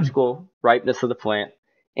physiological ripeness of the plant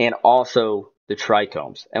and also the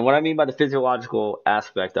trichomes. And what I mean by the physiological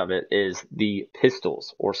aspect of it is the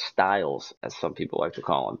pistils or styles, as some people like to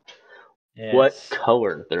call them. What Yes.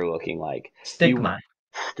 color they're looking like. You, Stigma.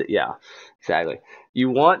 yeah, exactly. You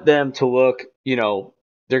want them to look,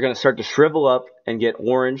 they're going to start to shrivel up and get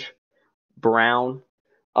orange, brown.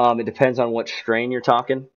 It depends on what strain you're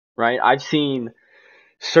talking, right? I've seen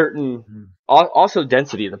certain, Mhm. also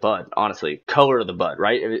density of the bud, honestly, color of the bud,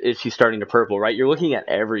 right? Is she starting to purple, right? You're looking at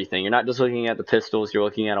everything. You're not just looking at the pistils. You're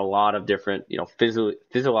looking at a lot of different,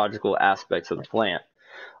 physiological aspects of the plant.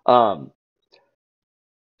 Um,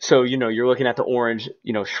 so, you're looking at the orange,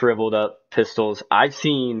 shriveled up pistils. I've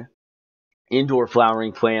seen indoor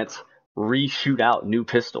flowering plants reshoot out new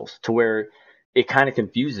pistils to where it kind of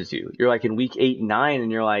confuses you. You're like in week 8 and 9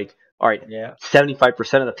 and you're like, all right, Yeah.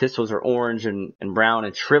 75% of the pistils are orange and brown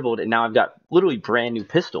and shriveled, and now I've got literally brand new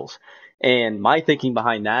pistils. And my thinking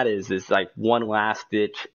behind that is like one last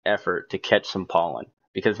ditch effort to catch some pollen,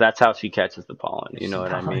 because that's how she catches the pollen. You know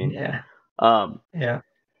what I mean? Yeah. Um, Yeah.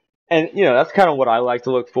 and that's kind of what I like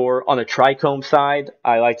to look for. On the trichome side,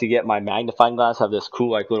 I like to get my magnifying glass. I have this cool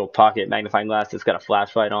like little pocket magnifying glass that's got a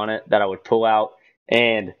flashlight on it that I would pull out.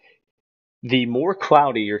 And the more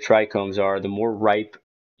cloudy your trichomes are, the more ripe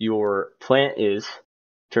your plant is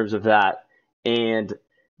in terms of that, and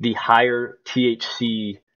the higher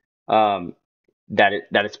THC that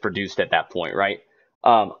it's produced at that point, right?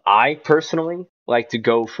 I personally like to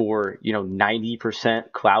go for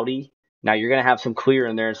 90% cloudy. Now you're gonna have some clear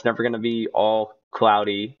in there. It's never gonna be all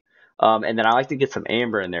cloudy. And then I like to get some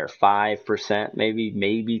amber in there, 5%,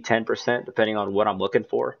 maybe 10%, depending on what I'm looking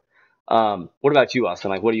for. What about you, Austin?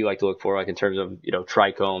 Like, what do you like to look for, like in terms of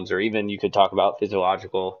trichomes, or even you could talk about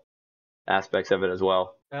physiological aspects of it as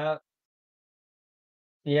well. Uh,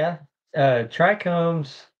 yeah.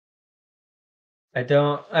 Trichomes. I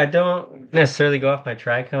don't necessarily go off my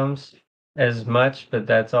trichomes as much, but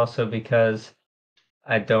that's also because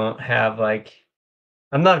I don't have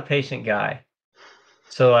I'm not a patient guy.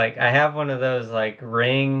 So I have one of those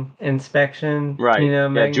ring inspection, Right. Yeah,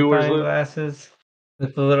 jeweler's magnifying loop. glasses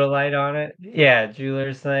with the little light on it. Yeah,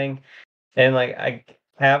 jeweler's thing. And I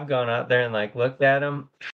have gone out there and looked at them,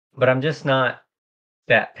 but I'm just not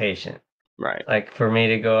that patient. Right. For me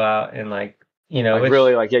to go out and Like which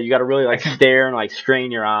really, like, yeah, you got to really I like can, stare and like strain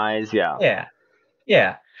your eyes. Yeah. yeah,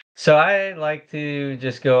 yeah. So I like to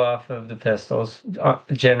just go off of the pistils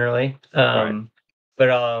generally. Right. But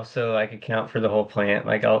I'll also account for the whole plant.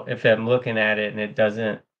 If I'm looking at it and it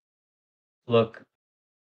doesn't look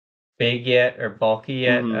big yet or bulky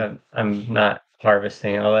yet, Mm-hmm. I'm not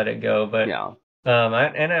harvesting. I'll let it go. But Yeah.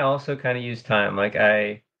 I also kind of use time.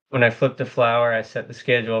 When I flip the flower, I set the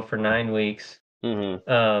schedule for 9 weeks.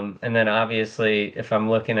 Mm-hmm. And then obviously if I'm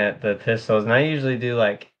looking at the pistols, and I usually do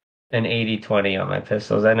an 80-20 on my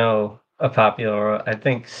pistols. I know I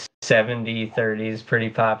think 70-30 is pretty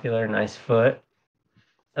popular, nice foot.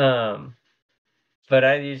 But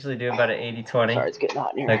I usually do about an 80-20. Sorry, it's getting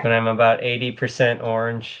hot in When here. I'm about 80%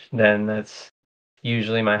 orange, then that's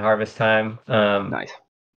usually my harvest time. Nice.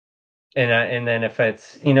 And then if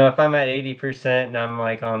I'm at 80% and I'm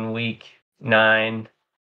on week 9,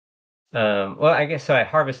 well, I guess so. I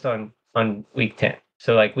harvest on week 10.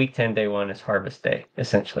 So week 10, day 1 is harvest day,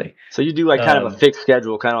 essentially. So you do like kind of a Um, fixed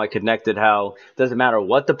schedule, kind of like connected. How it doesn't matter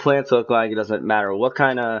what the plants look like. It doesn't matter what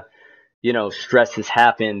kind of stress has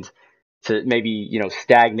happened to maybe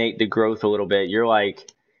stagnate the growth a little bit. You're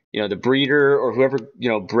like the breeder or whoever,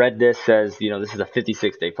 bred this says, this is a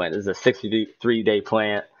 56-day plant. This is a 63-day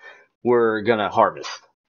plant. We're going to harvest.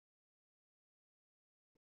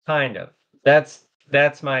 Kind of.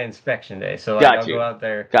 That's my inspection day. So like I'll go out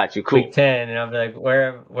there Got you. Cool. week 10 and I'll be like,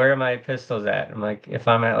 where are my pistils at? I'm like, if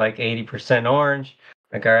I'm at like 80% orange,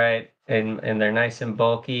 like, all right, and they're nice and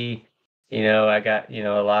bulky. I got,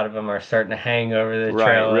 a lot of them are starting to hang over the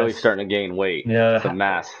trellis. Really starting to gain weight. The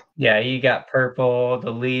mass. Yeah, you got purple.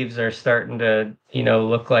 The leaves are starting to,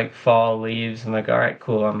 look like fall leaves. I'm like, all right,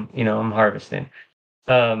 cool. I'm harvesting.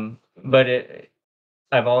 But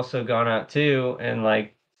I've also gone out too, and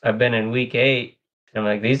like I've been in week 8. And I'm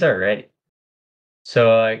like, these are ready.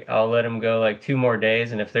 So like I'll let them go like 2 more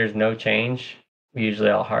days, and if there's no change, usually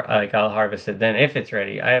I'll harvest it then if it's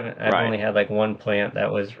ready. I've only had like one plant that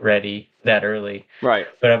was ready that early. Right.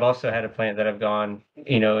 But I've also had a plant that I've gone,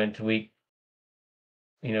 into week,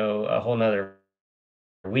 a whole nother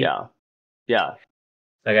week. Yeah.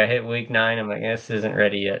 Like I hit week 9, I'm like, this isn't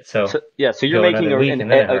ready yet. So you're making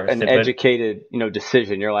an educated,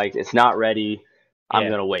 decision. You're like, it's not ready. I'm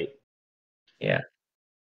gonna wait. Yeah.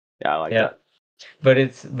 Yeah, I like that. But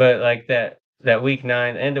like that week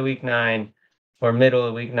 9, end of week 9, or middle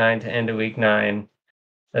of week 9 to end of week 9,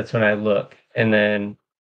 that's when I look. And then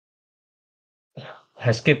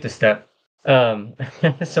I skipped a step. So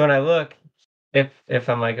when I look, if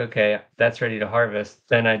I'm like, okay, that's ready to harvest,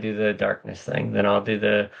 then I do the darkness thing. Then I'll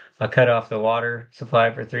cut off the water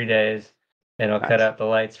supply for 3 days, and I'll cut out the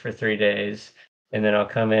lights for 3 days, and then I'll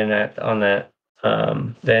come in on that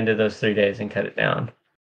the end of those 3 days and cut it down.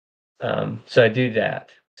 So I do that.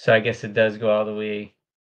 So I guess it does go all the way.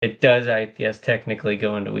 It does, I guess, technically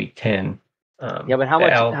go into week 10. But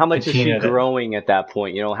how much is she growing at that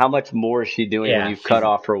point? How much more is she doing when you've cut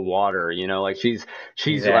off her water? Like she's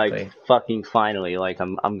exactly. like fucking finally, like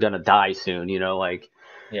I'm gonna die soon.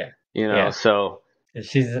 So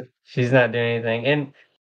she's not doing anything.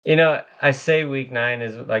 And I say week 9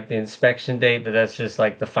 is like the inspection date, but that's just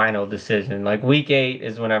like the final decision. Like week 8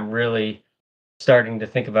 is when I'm really starting to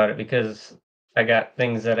think about it, because I got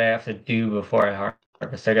things that I have to do before I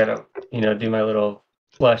harvest. I gotta, do my little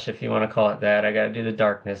flush, if you want to call it that. I gotta do the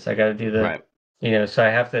darkness. I gotta do the, so I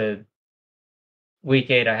have to, week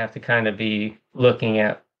 8, I have to kind of be looking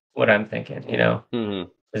at what I'm thinking, Mm-hmm.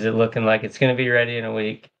 Is it looking like it's going to be ready in a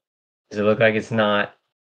week? Does it look like it's not?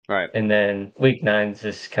 Right. And then week 9 is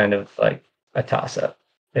just kind of like a toss up.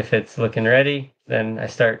 If it's looking ready, then I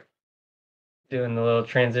start doing the little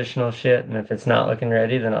transitional shit, and if it's not looking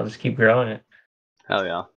ready, then I'll just keep growing it. Hell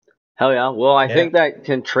yeah. Well, I think that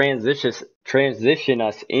can transition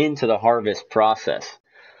us into the harvest process.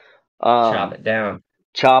 Chopping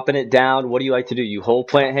it down. What do you like to do? You whole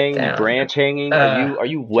plant hanging, branch hanging? Are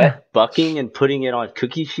you wet bucking and putting it on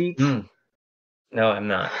cookie sheets? No, I'm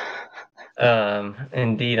not.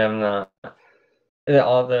 Indeed, I'm not.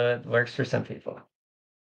 Although it works for some people.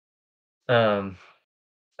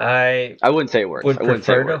 I wouldn't say it works. Would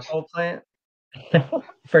prefer to whole plant.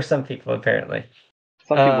 For some people, apparently.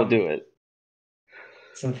 Some people do it.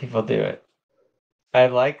 Some people do it. I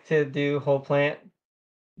like to do whole plant,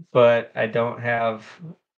 but I don't have,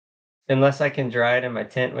 unless I can dry it in my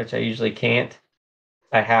tent, which I usually can't.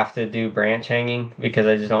 I have to do branch hanging because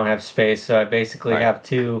I just don't have space. So I basically have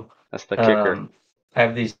 2. That's the kicker. I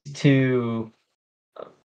have these 2,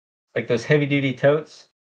 like those heavy duty totes.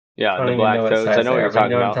 Yeah, the black totes. I know what you're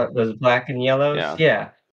talking about. Those black and yellows. Yeah.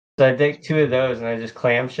 So I take 2 of those and I just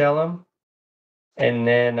clamshell them, and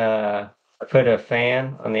then I put a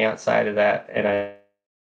fan on the outside of that, and I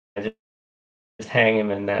just hang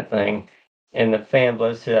them in that thing, and the fan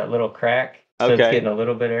blows through that little crack, so it's getting a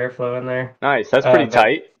little bit of airflow in there. Nice. That's pretty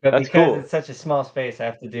tight. But that's because cool. It's such a small space, I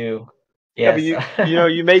have to do. Yeah, but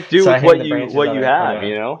you make do with what you have.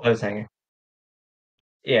 Clothes hanger.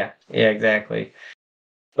 Yeah, exactly.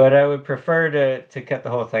 But I would prefer to cut the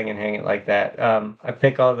whole thing and hang it like that. I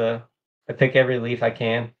pick every leaf I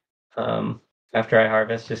can after I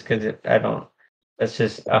harvest, just because that's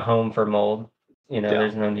just a home for mold.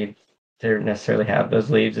 There's no need to necessarily have those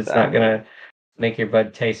leaves. It's not gonna make your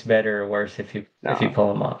bud taste better or worse if you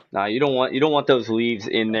pull them off. No, you don't want those leaves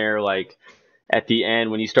in there. Like at the end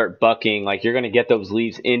when you start bucking, like you're gonna get those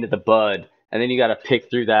leaves into the bud, and then you got to pick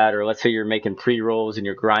through that. Or let's say you're making pre-rolls and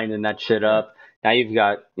you're grinding that shit up. Now you've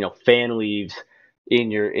got fan leaves in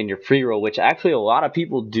your pre-roll, which actually a lot of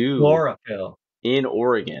people do chlorophyll in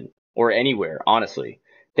Oregon or anywhere. Honestly,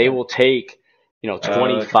 they will take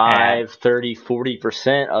 25, 30,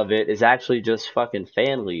 40% of it is actually just fucking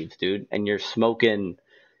fan leaves, dude, and you're smoking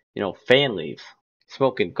fan leaves,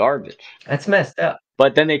 smoking garbage. That's messed up.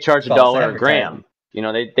 But then they charge $1 a gram. You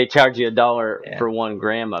know, they charge you $1 Yeah. for 1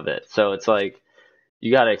 gram of it. So it's like,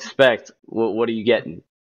 you got to expect, what are you getting,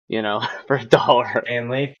 you know, for $1? Fan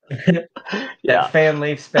leaf. Yeah. That fan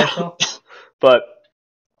leaf special. But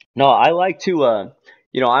no, I like to,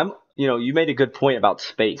 you made a good point about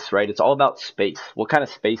space, right? It's all about space. What kind of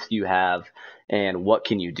space do you have, and what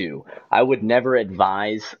can you do? I would never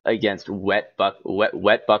advise against wet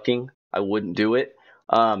bucking. I wouldn't do it.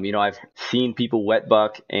 I've seen people wet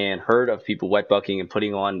buck and heard of people wet bucking and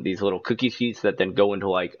putting on these little cookie sheets that then go into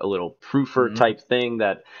like a little proofer type thing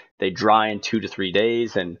that they dry in 2 to 3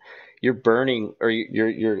 days, and you're burning, or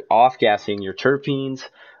you're off gassing your terpenes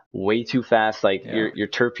way too fast. Like your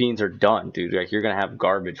terpenes are done, dude. Like you're gonna have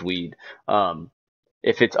garbage weed.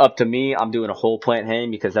 If it's up to me, I'm doing a whole plant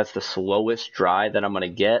hang because that's the slowest dry that I'm gonna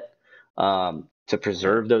get. To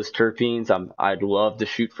preserve those terpenes, I'd love to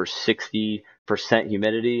shoot for 60%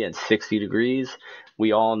 humidity and 60 degrees.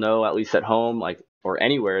 We all know, at least at home, like, or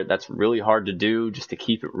anywhere, that's really hard to do just to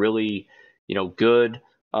keep it really, good.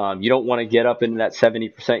 You don't want to get up into that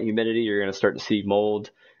 70% humidity. You're going to start to see mold.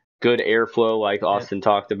 Good airflow, like Austin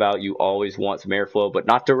talked about. You always want some airflow, but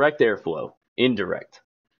not direct airflow, indirect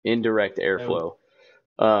airflow.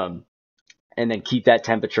 And then keep that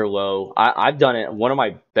temperature low. I've done it. One of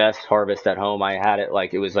my best harvests at home, I had it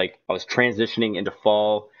like, it was like I was transitioning into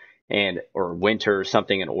fall or winter or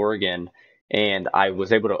something in Oregon, and I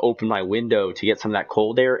was able to open my window to get some of that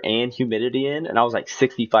cold air and humidity in, and I was like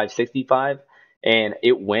 65, and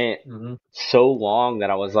it went so long that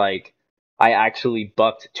I was like, I actually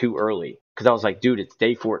bucked too early because I was like, dude, it's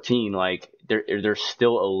day 14, like they're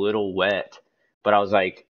still a little wet, but I was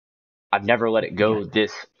like, I've never let it go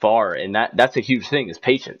this far, and that's a huge thing, is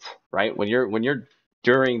patience, right? When you're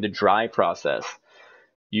during the dry process,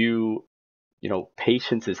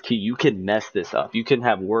 patience is key. You can mess this up. You can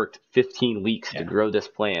have worked 15 weeks to grow this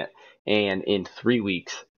plant, and in 3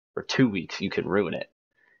 weeks or 2 weeks you can ruin it.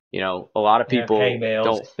 A lot of people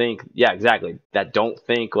don't think, don't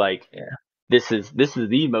think like this is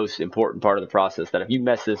the most important part of the process, that if you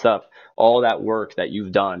mess this up, all that work that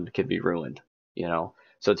you've done could be ruined,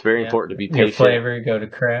 So it's very important to be patient. Your flavor go to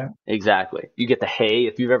crap. Exactly. You get the hay.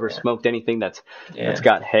 If you've ever smoked anything that's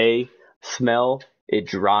got hay smell, it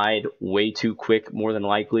dried way too quick, more than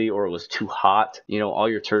likely, or it was too hot. All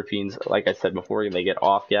your terpenes, like I said before, they get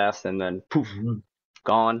off gas and then poof,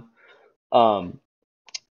 gone. And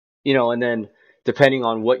then depending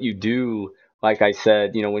on what you do, like I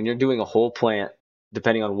said, when you're doing a whole plant,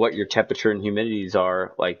 depending on what your temperature and humidities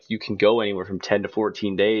are, like you can go anywhere from 10 to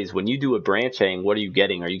 14 days. When you do a branch hang, what are you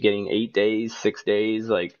getting? Are you getting 8 days, 6 days?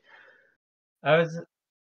 Like,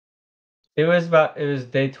 it was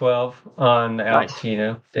day 12 on Al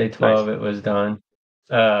Pacino. Day 12, it was done.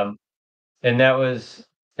 And that was,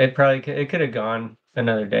 it could have gone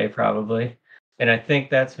another day probably. And I think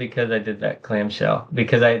that's because I did that clamshell,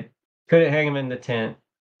 because I couldn't hang them in the tent.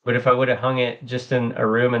 But if I would have hung it just in a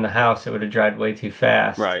room in the house, it would have dried way too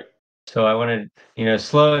fast. Right. So I wanted,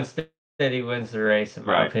 slow and steady wins the race, in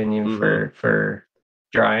my opinion, for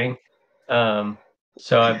drying.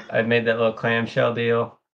 So I made that little clamshell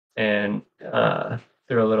deal and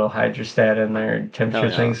threw a little hydrostat in there, temperature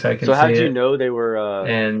thing, so I could see it. So how'd you know they were?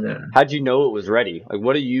 How'd you know it was ready? Like,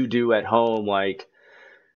 what do you do at home? Like,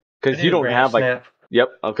 because you don't have like. Snap. Yep.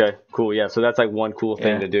 Okay. Cool. Yeah. So that's like one cool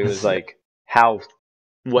thing to do is like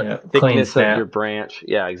what thickness of your branch.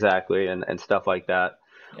 Yeah, exactly. And stuff like that.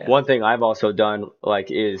 Yeah. One thing I've also done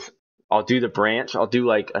like is I'll do the branch. I'll do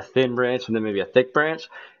like a thin branch and then maybe a thick branch.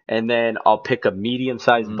 And then I'll pick a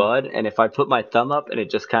medium-sized bud. And if I put my thumb up and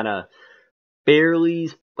it just kind of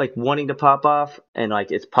barely like wanting to pop off and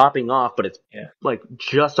like it's popping off, but it's like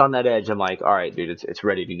just on that edge, I'm like, all right, dude, it's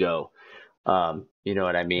ready to go. You know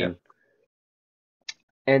what I mean? Yeah.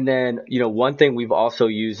 And then, one thing we've also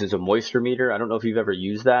used is a moisture meter. I don't know if you've ever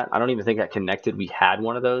used that. I don't even think that connected. We had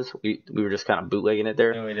one of those. We were just kind of bootlegging it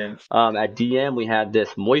there. No, we didn't. At DM, we had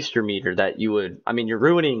this moisture meter that you're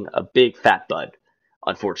ruining a big fat bud,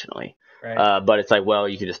 unfortunately. Right. But it's like, well,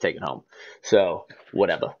 you can just take it home. So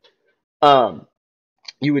whatever.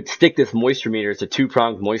 You would stick this moisture meter. It's a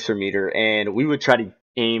 2-pronged moisture meter. And we would try to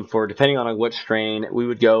aim for, depending on what strain, we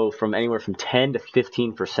would go from anywhere from 10 to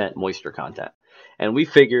 15% moisture content. And we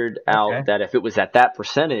figured out that if it was at that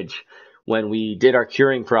percentage, when we did our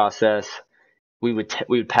curing process, we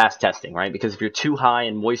would pass testing, right? Because if you're too high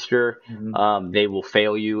in moisture, they will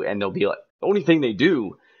fail you, and they'll be like, the only thing they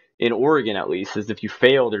do in Oregon, at least, is if you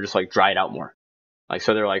fail, they're just like dry it out more. Like,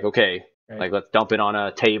 so they're like, okay, like let's dump it on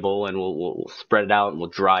a table and we'll spread it out and we'll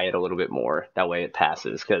dry it a little bit more. That way it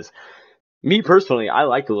passes. Because me personally, I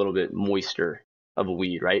like a little bit moister of a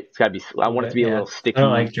weed, right? It's got to be. I want it to be a Yeah. little sticky. I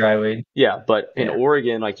don't like dry weed. Yeah, but in Yeah.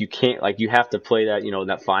 Oregon, like you can't, like you have to play that,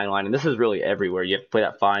 that fine line. And this is really everywhere. You have to play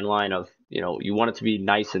that fine line of, you want it to be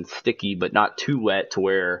nice and sticky, but not too wet to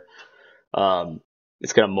where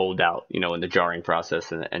it's going to mold out, in the jarring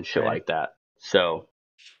process and shit Right. like that. So,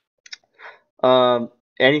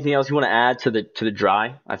 anything else you want to add to the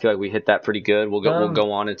dry? I feel like we hit that pretty good. We'll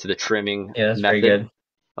go on into the trimming Yeah, that's method. pretty good.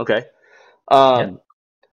 Okay.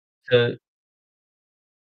 So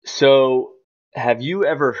So have you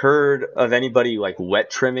ever heard of anybody like wet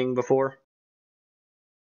trimming before?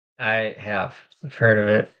 I have. I've heard of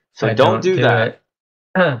it. So I don't do that.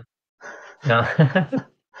 it. No.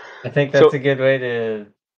 I think that's a good way to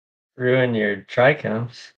ruin your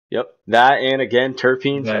trichomes. Yep. That, and again,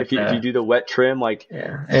 terpenes. But, if you do the wet trim, like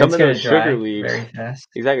Yeah. some of those dry sugar leaves, very fast.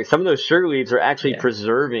 exactly. Some of those sugar leaves are actually Yeah.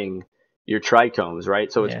 preserving your trichomes,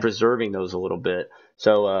 right? So it's Yeah. preserving those a little bit.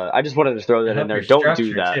 So I just wanted to throw that in Help there. your Don't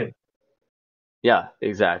do structure, that. too. Yeah,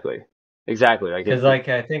 exactly. Exactly. Like Because like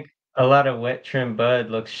I think a lot of wet trim bud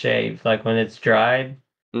looks shaved. Like when it's dried,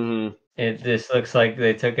 Mhm. it just looks like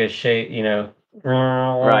they took a shave,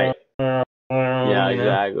 Right. Yeah, you know?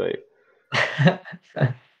 exactly.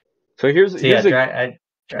 So here's So yeah, here's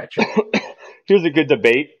dry trim. here's a good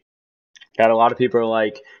debate. That a lot of people are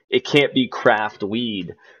like, it can't be craft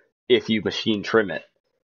weed if you machine trim it.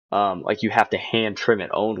 Like you have to hand trim it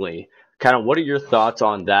only. Kind of, what are your thoughts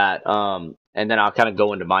on that? And then I'll kind of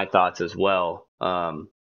go into my thoughts as well. Well,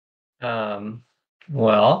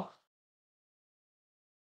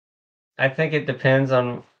 I think it depends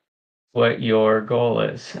on what your goal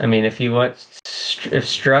is. I mean, if you want, if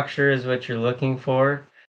structure is what you're looking for,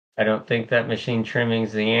 I don't think that machine trimming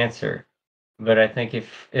is the answer. But I think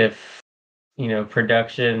if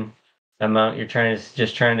production amount, you're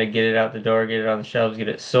just trying to get it out the door, get it on the shelves, get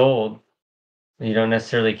it sold. You don't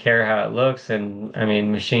necessarily care how it looks, and I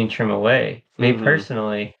mean, machine trim away. Me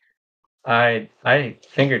personally, I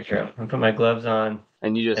finger trim. I put my gloves on,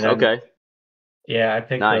 and you just I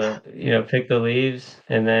pick Nice. pick the leaves,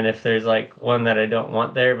 and then if there's like one that I don't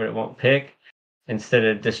want there, but it won't pick, instead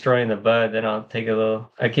of destroying the bud, then I'll take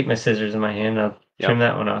I keep my scissors in my hand, and I'll trim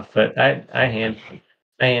that one off. But I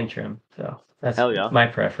hand trim, so that's Hell yeah. my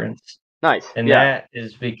preference. Nice. And that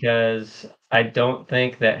is because I don't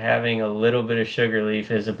think that having a little bit of sugar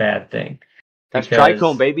leaf is a bad thing. That's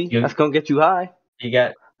trichome, baby. That's gonna get you high. You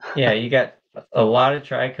got a lot of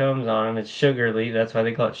trichomes on them. It's sugar leaf. That's why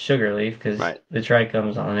they call it sugar leaf, because the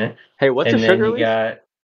trichomes on it. Hey, what's a sugar leaf?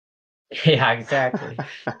 Yeah, exactly.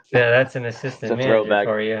 Yeah, that's an assistant manager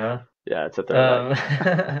for you, huh? Yeah, it's a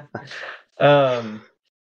throwback.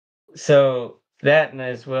 So that, and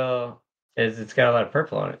as well as it's got a lot of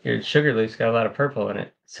purple on it. Your sugar leaf's got a lot of purple in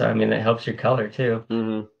it, so I mean that helps your color too.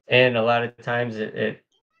 Mm-hmm. And a lot of times it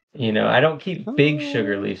I don't keep big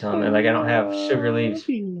sugar leaves on there. Like I don't have sugar leaves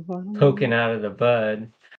poking out of the bud.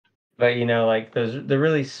 But like the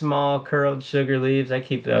really small curled sugar leaves, I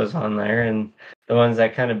keep those on there, and the ones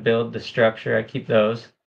that kind of build the structure, I keep those.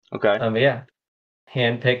 Okay. But yeah,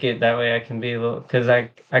 hand pick it that way. I can be a little, because I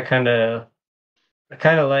kind of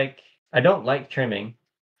like, I don't like trimming.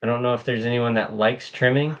 I don't know if there's anyone that likes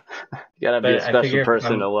trimming. You gotta be a special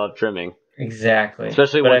person to love trimming. Exactly.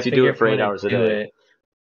 Especially once you do it for 8 hours a day.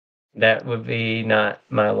 That would be not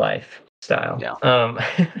my lifestyle. Yeah.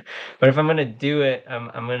 But if I'm gonna do it, I'm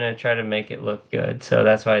gonna try to make it look good. So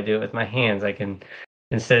that's why I do it with my hands. I can,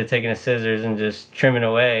 instead of taking a scissors and just trimming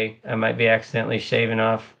away, I might be accidentally shaving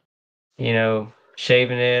off,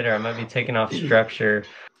 shaving it, or I might be taking off structure.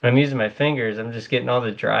 When I'm using my fingers, I'm just getting all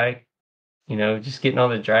the dry,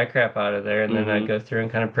 crap out of there, and then I go through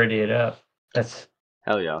and kind of pretty it up. That's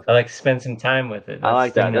hell yeah. I like to spend some time with it. I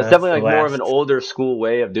like that. That's definitely like more of an older school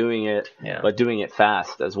way of doing it, but doing it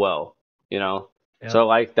fast as well. Yeah. So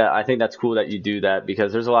like that, I think that's cool that you do that,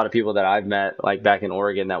 because there's a lot of people that I've met like back in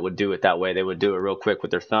Oregon that would do it that way. They would do it real quick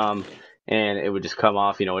with their thumb, and it would just come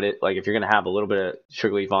off. Like if you're gonna have a little bit of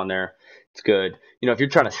sugar leaf on there, it's good. If you're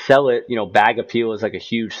trying to sell it, bag appeal is like a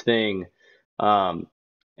huge thing, and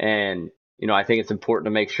I think it's important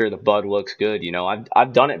to make sure the bud looks good.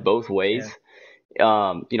 I've done it both ways.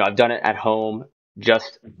 I've done it at home,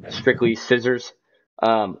 just strictly scissors,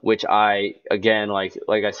 which I, again, like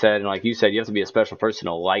I said, and like you said, you have to be a special person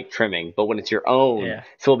to like trimming. But when it's your own,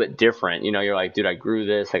 it's a little bit different. You're like, dude, I grew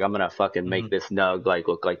this. Like, I'm going to fucking make this nug like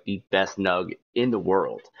look like the best nug in the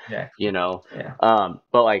world.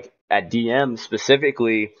 But like at DM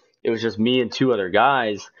specifically, it was just me and 2 other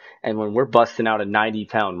guys. And when we're busting out a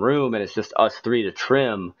 90-pound room and it's just us 3 to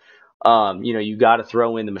trim, you got to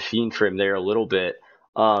throw in the machine trim there a little bit.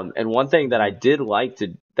 And one thing that I did like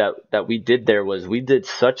that we did there was we did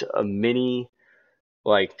such a mini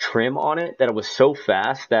like trim on it that it was so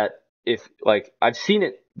fast that if like I've seen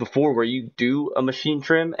it before where you do a machine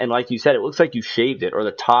trim and like you said, it looks like you shaved it or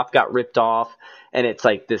the top got ripped off and it's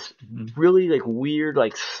like this really like weird,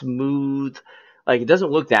 like smooth, like it doesn't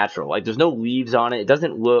look natural. Like there's no leaves on it. It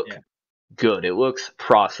doesn't look good. It looks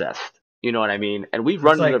processed. You know what I mean? And we've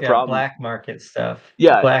run It's into like the problem. black market stuff.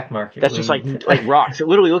 Yeah, Black market. That's just weed. like rocks. It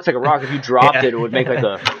literally looks like a rock. If you dropped it, it would make like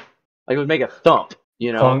it would make a thump.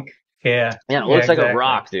 You know? Clunk. Yeah. Yeah, it looks like exactly. a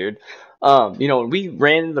rock, dude. You know, and we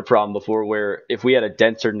ran into the problem before where if we had a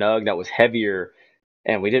denser nug that was heavier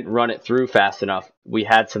and we didn't run it through fast enough, we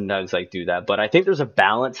had some nugs like do that. But I think there's a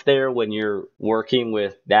balance there when you're working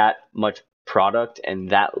with that much product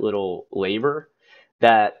and that little labor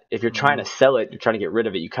that if you're trying to sell it, you're trying to get rid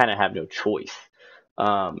of it, you kind of have no choice.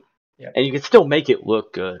 And you can still make it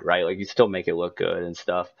look good, right? Like you still make it look good and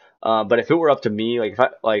stuff. But if it were up to me, like if I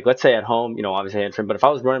like let's say at home, you know, obviously hand trim, but if I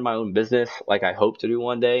was running my own business, like I hope to do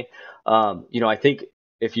one day, you know, I think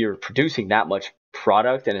if you're producing that much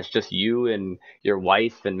product and it's just you and your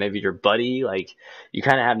wife and maybe your buddy, like you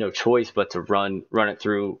kind of have no choice but to run it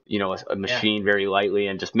through, you know, a machine very lightly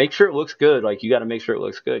and just make sure it looks good. Like you got to make sure it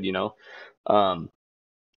looks good, you know.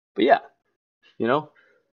 But yeah, you know.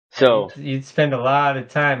 So you'd spend a lot of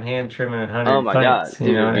time hand trimming 100 oh my plants, god, dude,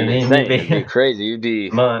 you know what I mean? it'd be crazy. You'd be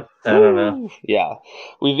month. I don't know. Yeah,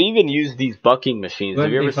 we've even used these bucking machines.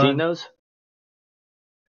 Have you ever seen those?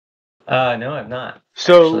 No, I've not.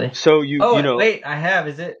 So actually. so you know wait, I have.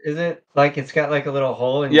 Is it like it's got like a little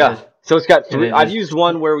hole and so it's got three. I've used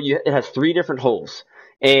one where it has three different holes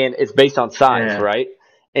and it's based on size, right?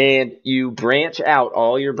 And you branch out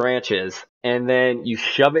all your branches and then you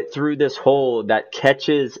shove it through this hole that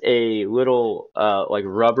catches a little like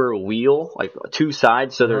rubber wheel, like two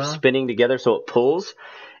sides, so they're spinning together, so it pulls,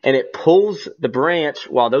 and it pulls the branch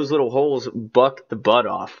while those little holes buck the bud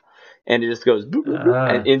off, and it just goes boop, boop,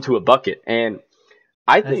 boop, and into a bucket. And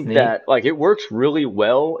I think that like it works really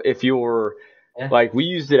well if you're like we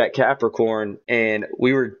used it at Capricorn, and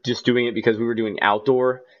we were just doing it because we were doing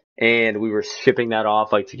outdoor. And we were shipping that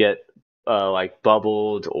off like to get like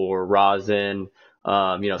bubbled or rosin,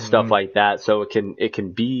 you know, stuff like that. So it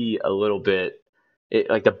can be a little bit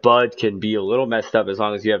like the bud can be a little messed up as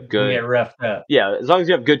long as you have good. Get roughed up. Yeah, as long as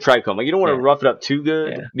you have good trichome. Like you don't want to rough it up too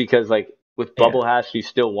good because like with bubble hash you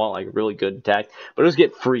still want like really good attack. But it was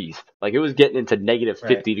getting freezed. Like it was getting into negative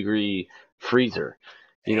 50-degree freezer.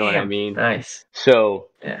 You know what I mean? Nice. So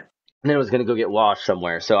and then it was going to go get washed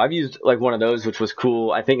somewhere. So I've used like one of those, which was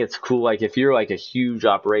cool. I think it's cool. Like if you're like a huge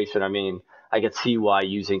operation, I mean, I could see why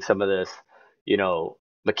using some of this, you know,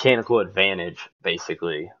 mechanical advantage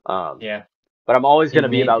basically. But I'm always going to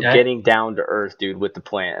be about getting down to earth, dude, with the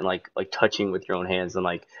plant and like touching with your own hands and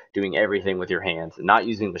like doing everything with your hands and not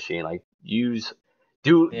using the machine. Like do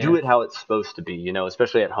it how it's supposed to be, you know,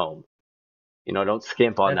 especially at home. You know, don't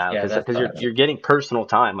skimp on that because you're getting personal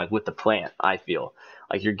time like with the plant. I feel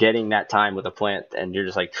like you're getting that time with the plant and you're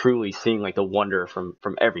just like truly seeing like the wonder from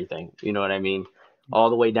everything. You know what I mean?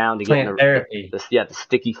 All the way down to plant getting the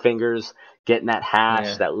sticky fingers, getting that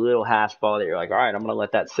hash, that little hash ball that you're like, all right, I'm gonna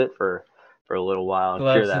let that sit for a little while and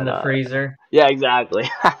gloves cure that in the freezer. Yeah, exactly.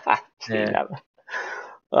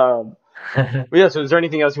 So is there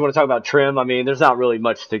anything else you want to talk about trim? I mean, there's not really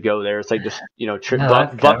much to go there. It's like just, you know,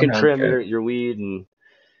 buck and trim your weed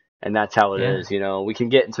and that's how it is, you know. We can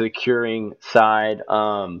get into the curing side.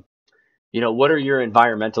 You know, what are your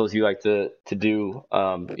environmentals you like to do,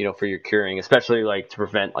 you know, for your curing, especially like to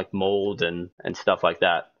prevent like mold and stuff like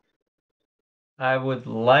that? I would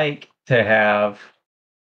like to have,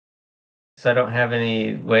 so I don't have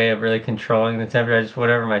any way of really controlling the temperature. Just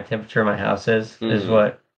whatever my temperature in my house is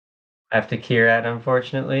what I have to cure at,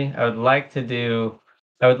 unfortunately. I would like to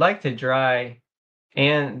dry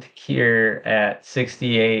and cure at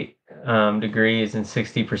 68 degrees and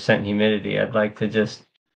 60% humidity. I'd like to just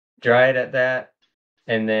dry it at that.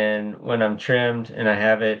 And then when I'm trimmed and I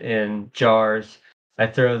have it in jars, I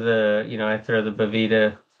throw the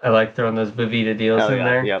Boveda. I like throwing those Boveda deals in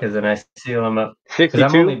there because then I seal them up. Because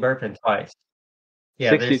I'm only burping twice.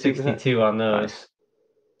 Yeah, there's 62 on those.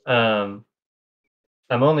 Nice.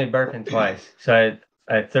 I'm only burping twice. So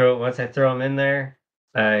once I throw them in there,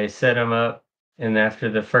 I set them up, and after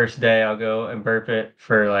the first day, I'll go and burp it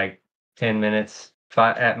for like 10 minutes,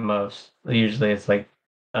 5 at most. Usually it's like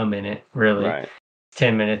a minute, really. Right.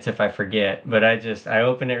 10 minutes if I forget. But I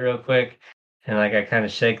open it real quick, and like I kind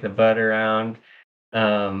of shake the bud around.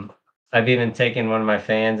 I've even taken one of my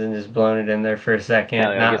fans and just blown it in there for a second.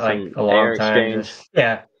 Not like a long time.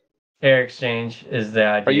 Air exchange is the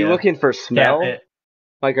idea. Are you looking for smell?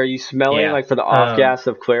 Like, are you smelling Yeah. like for the off gas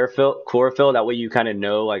of chlorophyll? That way you kind of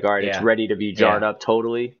know, like, all right, it's Yeah. ready to be jarred Yeah. up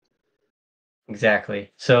totally.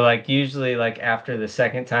 Exactly. So like usually like after the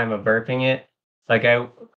second time of burping it, like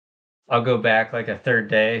I'll go back like a third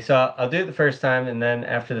day. So I'll do it the first time, and then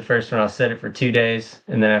after the first one, I'll set it for 2 days,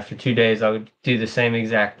 and then after 2 days, I'll do the same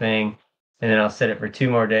exact thing, and then I'll set it for 2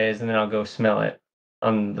 more days, and then I'll go smell it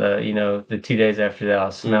on the 2 days after that.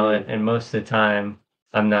 I'll smell it, and most of the time,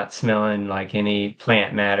 I'm not smelling like any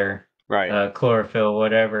plant matter, Right. chlorophyll,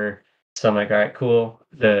 whatever. So I'm like, all right, cool.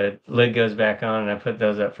 The lid goes back on, and I put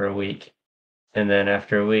those up for a week, and then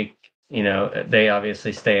after a week, they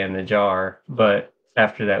obviously stay in the jar, but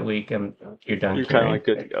after that week, you're done You're kind of like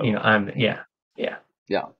curing. good to go. Yeah.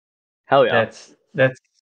 Yeah. Hell yeah.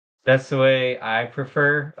 That's the way I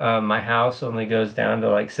prefer. My house only goes down to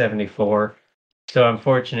like 74. So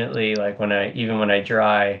unfortunately, like when I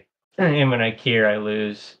dry and when I cure, I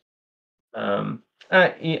lose.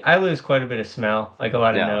 I lose quite a bit of smell, like a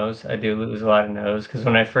lot of Yeah. nose. I do lose a lot of nose because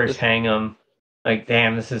when I first hang them, like,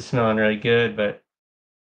 damn, this is smelling really good, but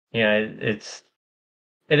yeah,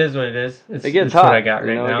 it is what it is. It gets It's hot. what I got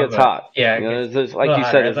right now. It gets but hot. Yeah, There's a like little you hotter.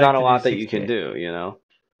 said, I'd there's like not a to do lot that you can 68.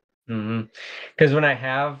 do. Because when I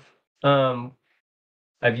have, um,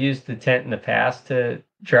 I've used the tent in the past to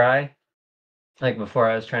dry, like before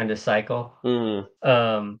I was trying to cycle.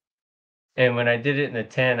 Um, and when I did it in the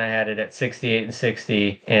tent, I had it at 68 and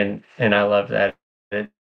 60, and I love that. It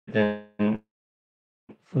didn't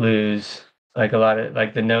lose like a lot of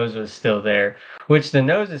like the nose was still there, which the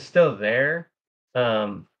nose is still there,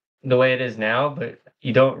 the way it is now, but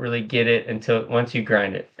you don't really get it until once you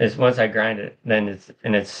grind it. Is once I grind it, then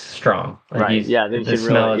it's strong. Like Right. Yeah. Then you the can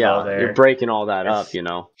smell really, is all you're there. breaking all that up,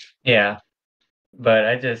 It's Yeah, but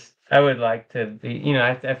I would like to be,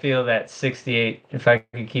 I feel that 68, if I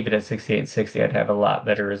could keep it at 68 and 60, I'd have a lot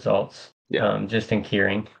better results. Yeah. Just in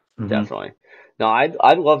curing. Definitely. No,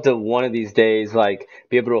 I'd love to one of these days like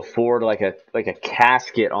be able to afford like a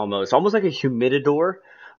casket almost like a humidor,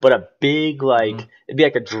 but a big like it'd be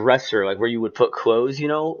like a dresser like where you would put clothes,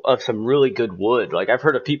 of some really good wood. Like I've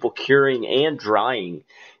heard of people curing and drying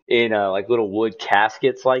in like little wood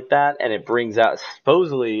caskets like that, and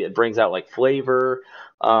supposedly it brings out like flavor,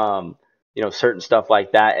 certain stuff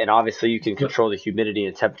like that, and obviously you can control the humidity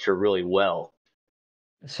and temperature really well.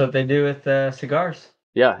 That's what they do with cigars.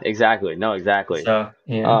 Yeah, exactly. No, exactly. So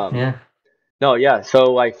yeah. No, yeah.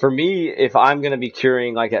 So like for me, if I'm gonna be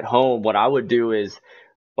curing like at home, what I would do is,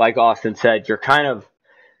 like Austin said, you're kind of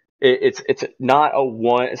it's not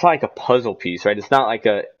it's not like a puzzle piece, right? It's not like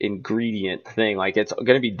a ingredient thing. Like it's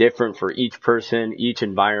gonna be different for each person, each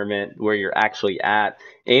environment where you're actually at,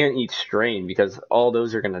 and each strain because all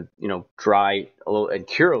those are gonna dry a little and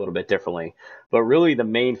cure a little bit differently. But really, the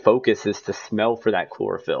main focus is to smell for that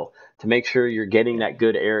chlorophyll to make sure you're getting that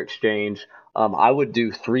good air exchange. I would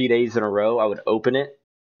do 3 days in a row. I would open it.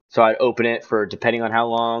 So I'd open it for, depending on how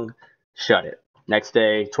long, shut it. Next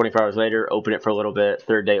day, 24 hours later, open it for a little bit.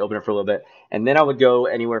 Third day, open it for a little bit. And then I would go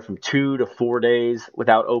anywhere from 2 to 4 days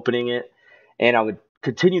without opening it. And I would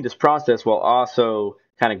continue this process while also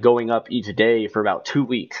kind of going up each day for about 2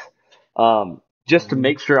 weeks. Just to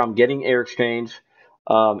make sure I'm getting air exchange.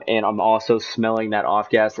 And I'm also smelling that off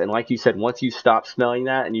gas. And like you said, once you stop smelling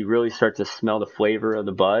that and you really start to smell the flavor of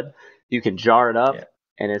the bud, you can jar it up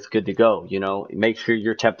and it's good to go. Make sure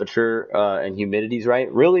your temperature and humidity is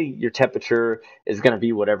right. Really, your temperature is going to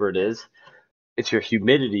be whatever it is. It's your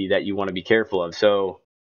humidity that you want to be careful of. So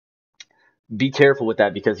be careful with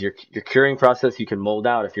that because your curing process, you can mold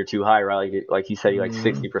out if you're too high, right? Like you said, you like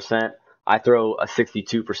 60%. I throw a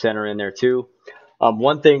 62%er in there too.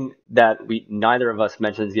 One thing that neither of us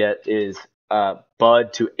mentions yet is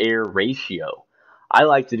bud to air ratio. I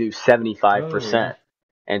like to do 75%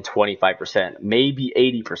 and 25%, maybe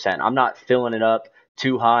 80%. I'm not filling it up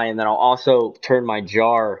too high, and then I'll also turn my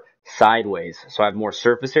jar sideways so I have more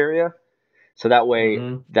surface area. So that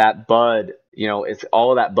way that bud, it's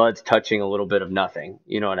all of that bud's touching a little bit of nothing.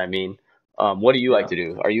 You know what I mean? What do you like to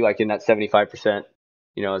do? Are you like in that 75%,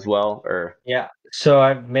 as well, or? Yeah. So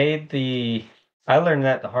I learned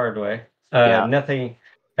that the hard way.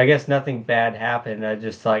 I guess nothing bad happened. I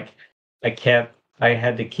just I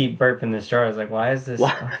had to keep burping this jar. I was like, why is this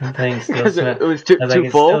fucking thing still it was too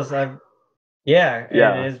full? Yeah,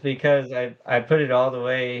 it is because I put it all the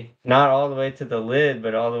way, not all the way to the lid,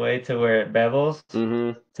 but all the way to where it bevels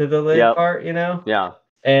to the lid part, Yeah.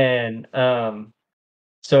 And so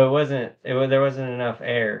there wasn't enough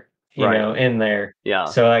air, in there. Yeah.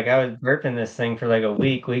 So I was burping this thing for like a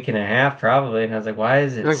week and a half probably, and I was like, why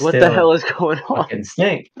is it like, still what the hell is going on? Fucking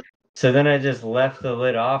stink. So then I just left the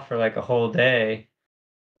lid off for like a whole day,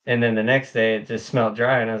 and then the next day it just smelled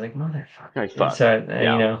dry, and I was like, motherfucker. Like, fuck. So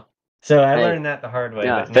Yeah. So I Hey. learned that the hard way.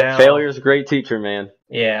 Yeah, But now, failure is a great teacher, man.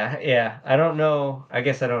 yeah. I don't know. I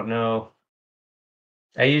guess I don't know.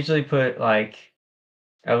 I usually put I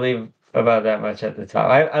leave about that much at the top.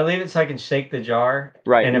 I leave it so I can shake the jar.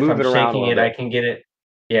 Right, And if move I'm it around a shaking little it, I bit. can get it.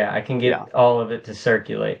 Yeah, I can get Yeah. all of it to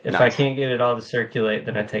circulate. If I Nice. can't get it all to circulate,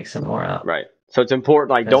 then I take some more out. Right. So it's important,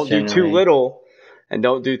 like, That's don't do too generally- little and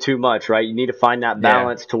don't do too much, right? You need to find that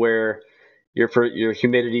balance to where your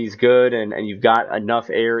humidity is good and you've got enough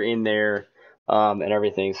air in there and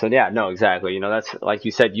everything. So yeah, no, exactly. That's like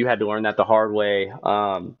you said, you had to learn that the hard way.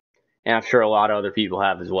 And I'm sure a lot of other people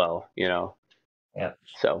have as well, Yeah.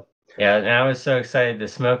 So Yeah, and I was so excited to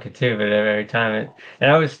smoke it too, but every time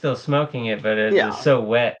and I was still smoking it, but it was so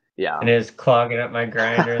wet. Yeah. And it was clogging up my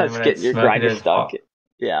grinder. And It's then when getting your grinder stuck.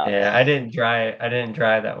 Yeah. Yeah, I didn't dry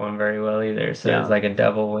that one very well either, so it was like a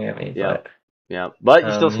double whammy. Yeah. But but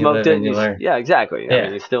you still smoked it. Yeah, exactly. I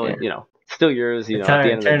mean, it's still still yours. At the end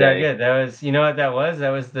of the day, turned out good. That was, what that was?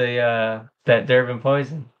 That was the that Durban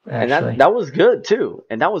Poison. Actually. And that was good too.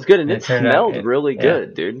 And that was good, and it smelled really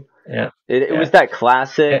good, dude. Yeah. It was that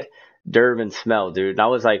classic Durban smell, dude. And I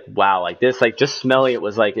was like, wow, like this, like just smelling it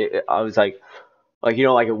was like, I was like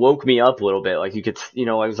it woke me up a little bit. Like you could,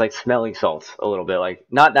 I was like smelling salts a little bit, like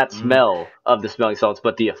not that smell of the smelling salts,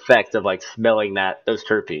 but the effect of like smelling those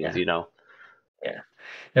terpenes, Yeah.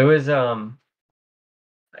 It was,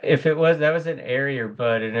 if it was, that was an airier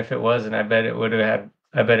bud. And if it wasn't, I bet it would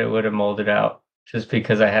have molded out just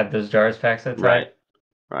because I had those jars packed so tight.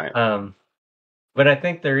 Right. But I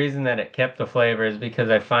think the reason that it kept the flavor is because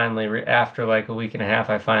I finally, after like a week and a half,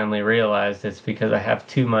 I finally realized it's because I have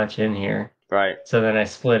too much in here. Right. So then I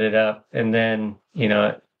split it up, and then,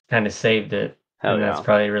 it kind of saved it. And that's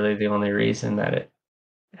probably really the only reason that it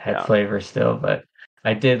had flavor still. But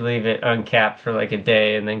I did leave it uncapped for like a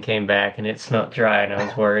day and then came back and it smelled dry and I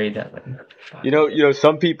was worried.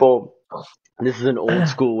 Some people, this is an old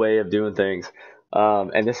school way of doing things.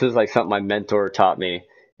 And this is like something my mentor taught me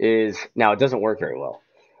is, now it doesn't work very well,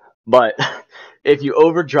 but if you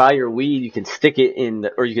over dry your weed, you can stick it in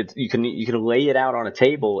or you can lay it out on a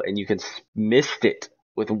table and you can mist it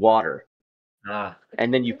with water.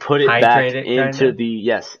 And then you put it back into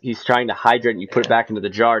he's trying to hydrate and you put it back into the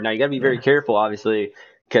jar. Now you got to be very careful, obviously,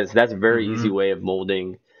 because that's a very easy way of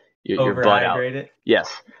molding your bud out.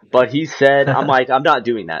 Yes. But he said, I'm not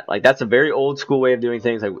doing that. Like, that's a very old school way of doing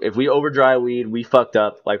things. Like, if we over dry weed, we fucked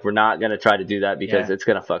up. Like, we're not going to try to do that because it's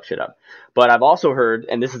going to fuck shit up. But I've also heard,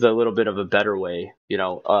 and this is a little bit of a better way,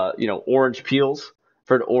 orange peels. I've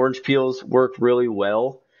heard orange peels work really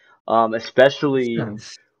well, especially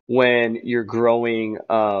when you're growing,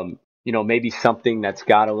 maybe something that's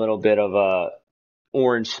got a little bit of a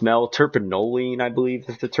orange smell. Terpenoline, I believe,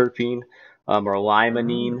 is the terpene, or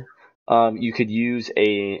limonene. You could use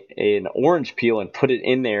an orange peel and put it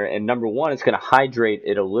in there. And number one, it's going to hydrate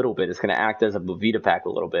it a little bit. It's going to act as a Bovita pack a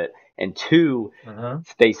little bit. And two,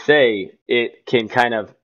 they say it can kind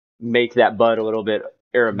of make that bud a little bit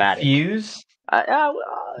aromatic. Infuse?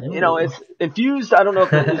 It's infused. I don't know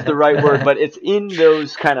if that is the right word, but it's in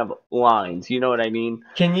those kind of lines. You know what I mean?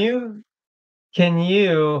 Can you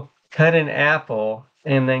cut an apple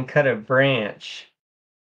and then cut a branch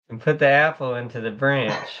and put the apple into the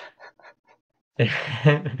branch? What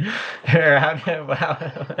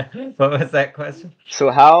was that question? So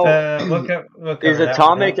how we'll is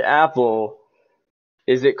Atomic Apple?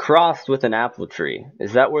 Is it crossed with an apple tree?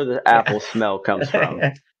 Is that where the apple smell comes from?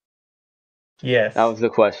 Yes. That was the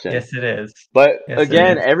question. Yes, it is. But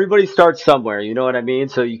again, everybody starts somewhere. You know what I mean?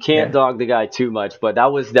 So you can't dog the guy too much. But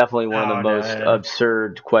that was definitely one of the most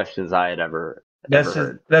absurd questions I had ever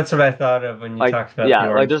heard. That's what I thought of when you talked about. Yeah,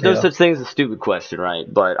 like there's no such thing as a stupid question, right?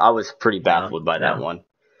 But I was pretty baffled by that one.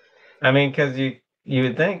 I mean, because you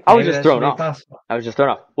would think I was just thrown off.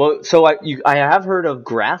 Well, so I have heard of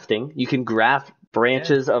grafting. You can graft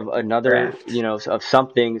branches of another, of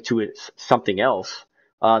something to something else.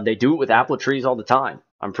 They do it with apple trees all the time,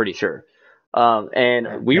 I'm pretty sure.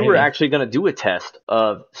 And we were actually going to do a test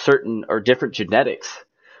of certain or different genetics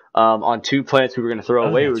on two plants we were going to throw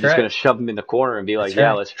away. We were just going to shove them in the corner and be like,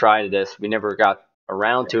 let's try this. We never got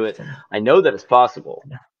around to it. I know that it's possible.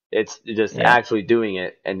 It's just actually doing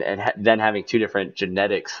it and then having two different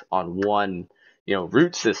genetics on one,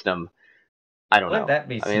 root system. I don't know.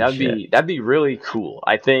 That'd be really cool.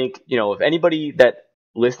 I think, if anybody that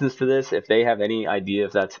listens to this, if they have any idea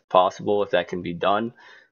if that's possible, if that can be done,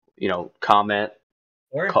 comment.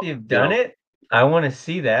 Or if you've done it, I want to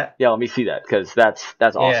see that. Yeah, let me see that because that's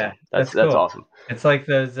awesome. Yeah, that's cool. awesome. It's like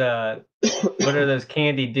those what are those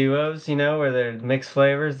candy duos, where they're mixed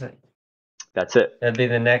flavors? That's it. That'll be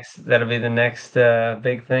the next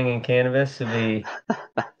big thing in cannabis. Would be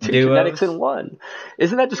Two duos. genetics in one.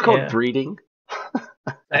 Isn't that just called breeding?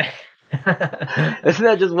 Isn't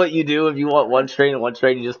that just what you do if you want one strain and one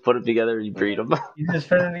strain? You just put them together and you breed them. You just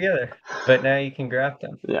put them together, but now you can graft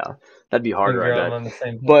them. Yeah, that'd be harder. Grow I them on bet. the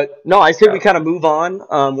same But no, I say we kind of move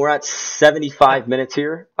on. We're at 75 minutes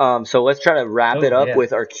here, so let's try to wrap it up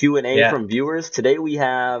with our Q&A from viewers. Today we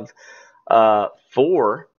have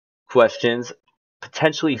 4 questions,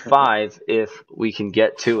 potentially 5 if we can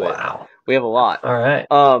get to it. Wow. We have a lot. All right.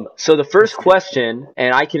 So the first question,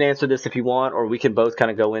 and I can answer this if you want, or we can both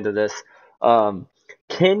kind of go into this.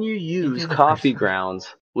 Can you use coffee grounds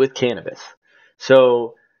with cannabis?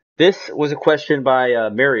 So this was a question by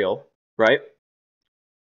Muriel, right?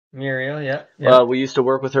 Muriel, yeah. We used to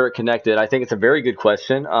work with her at Connected. I think it's a very good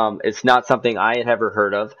question. It's not something I had ever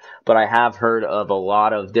heard of, but I have heard of a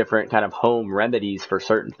lot of different kind of home remedies for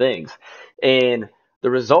certain things. And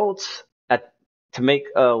the results, to make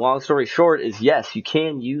a long story short, is yes, you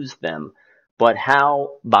can use them, but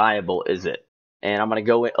how viable is it? And I'm going to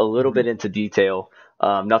go a little bit into detail.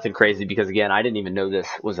 Nothing crazy because, again, I didn't even know this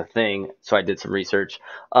was a thing, so I did some research.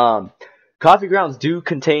 Coffee grounds do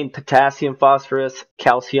contain potassium, phosphorus,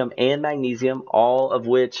 calcium, and magnesium, all of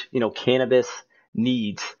which, cannabis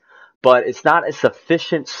needs, but it's not a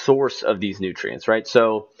sufficient source of these nutrients, right?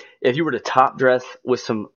 So if you were to top dress with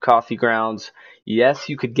some coffee grounds, yes,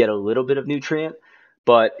 you could get a little bit of nutrient,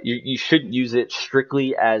 but you shouldn't use it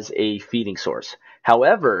strictly as a feeding source.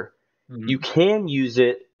 However, you can use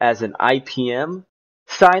it as an IPM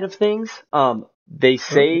side of things. They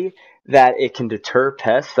say that it can deter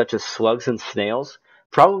pests such as slugs and snails,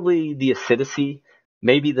 probably the acidity,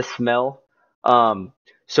 maybe the smell.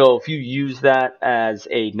 So if you use that as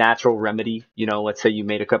a natural remedy, let's say you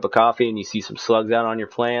made a cup of coffee and you see some slugs out on your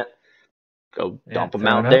plant, go dump them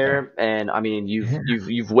out there. And I mean,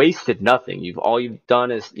 you've wasted nothing. All you've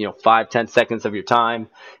done is, 5-10 seconds of your time,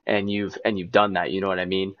 and you've done that. You know what I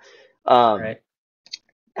mean? Right.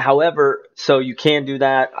 However, so you can do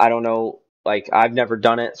that. I don't know. Like, I've never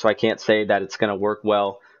done it, so I can't say that it's going to work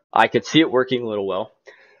well. I could see it working a little well.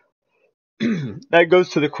 That goes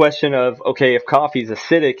to the question of, okay, if coffee is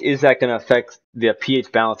acidic, is that going to affect the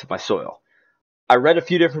pH balance of my soil? I read a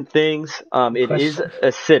few different things. It is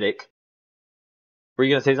acidic. Were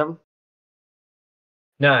you going to say something?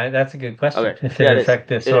 No, that's a good question. Okay. If it affects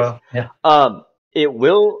the soil. Yeah. It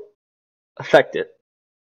will affect it.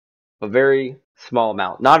 A very small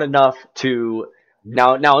amount. Not enough to...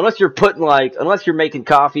 Now, unless you're making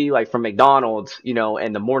coffee like from McDonald's,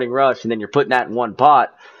 and the morning rush, and then you're putting that in one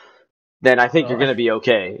pot, then I think you're going to be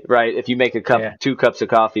okay, right? If you make a cup, 2 cups of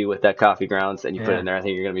coffee with that coffee grounds and you put it in there, I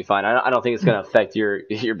think you're going to be fine. I don't think it's going to affect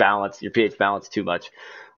your balance, your pH balance too much.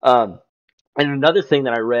 And another thing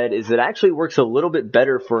that I read is it actually works a little bit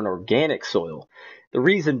better for an organic soil. The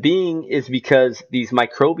reason being is because these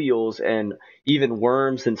microbials and even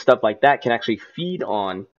worms and stuff like that can actually feed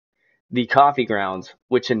on the coffee grounds,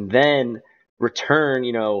 which in then return,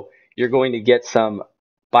 you're going to get some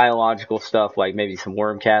biological stuff like maybe some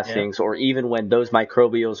worm castings, or even when those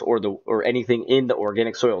microbials or anything in the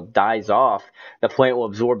organic soil dies off, the plant will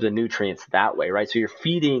absorb the nutrients that way, right? So you're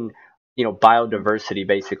feeding, biodiversity,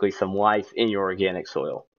 basically some life in your organic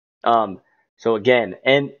soil. So again,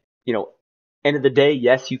 and end of the day,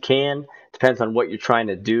 yes, you can. Depends on what you're trying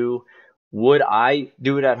to do. Would I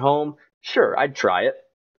do it at home? Sure, I'd try it.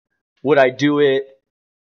 Would I do it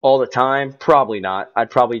all the time? Probably not. I'd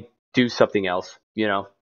probably do something else,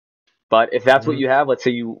 But if that's what you have, let's say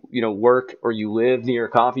you work or you live near a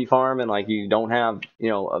coffee farm and like you don't have,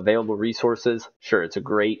 available resources, sure, it's a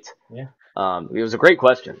great it was a great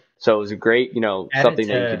question. So it was a great, something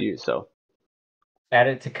that you could use. So add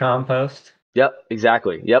it to compost. Yep,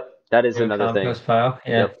 exactly. Yep. That is another thing. Compost pile.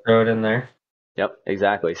 Yeah, throw it in there. Yep,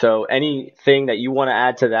 exactly. So anything that you want to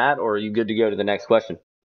add to that, or are you good to go to the next question?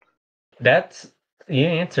 You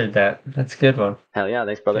answered that. That's a good one. Hell yeah,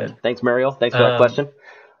 thanks, brother. Good. Thanks, Mariel. Thanks for that question.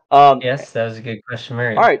 Yes, that was a good question,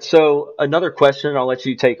 Mariel. All right, so another question, I'll let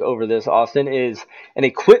you take over this, Austin, is an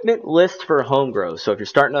equipment list for home grow. So if you're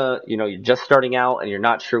starting to, you're just starting out and you're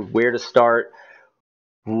not sure where to start,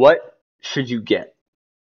 what should you get?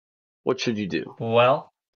 What should you do?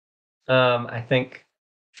 Well, I think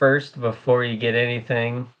first, before you get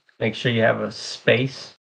anything, make sure you have a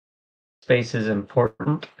space. Space is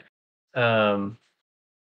important.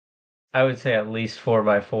 I would say at least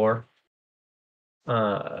 4x4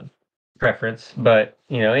 preference, but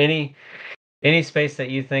any space that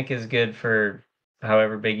you think is good for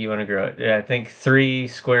however big you want to grow it. I think 3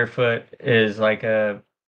 square foot is a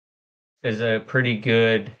pretty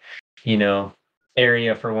good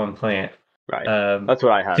area for one plant. Right. That's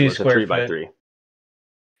what I had, 2 was a square 3x3.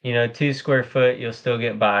 foot. 2 square foot, you'll still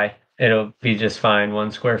get by. It'll be just fine.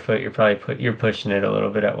 1 square foot, you're pushing it a little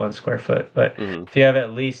bit at 1 square foot. But if you have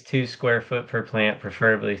at least 2 square foot per plant,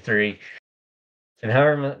 preferably 3, and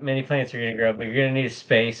however many plants you're going to grow, but you're going to need a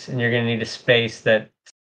space, and you're going to need a space that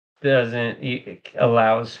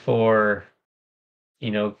allows for,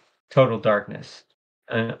 total darkness,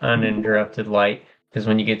 uninterrupted light. Because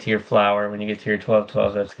when you get to your flower, when you get to your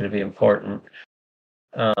 12-12, that's going to be important.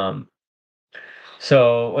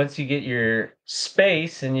 So once you get your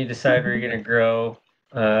space and you decide where you're going to grow,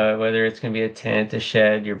 whether it's going to be a tent, a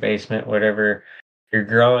shed, your basement, whatever you're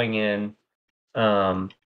growing in, I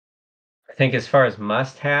think as far as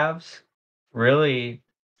must-haves, really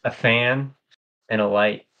a fan and a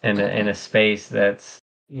light and a space that's,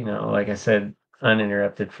 like I said,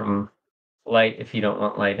 uninterrupted from light if you don't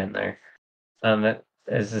want light in there. That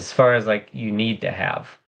is as far as like you need to have.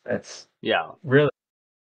 That's really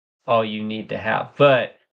all you need to have.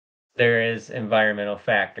 But there is environmental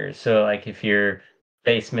factors. So like if your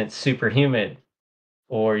basement's super humid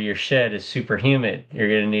or your shed is super humid, you're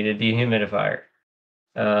going to need a dehumidifier.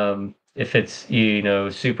 If it's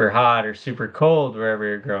super hot or super cold wherever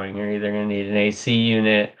you're growing, you're either going to need an AC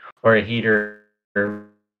unit or a heater or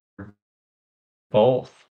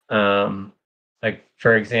both. Like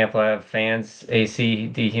for example, I have fans,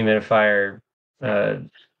 AC, dehumidifier,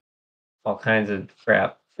 all kinds of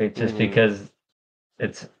crap. Just because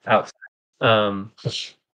it's outside. So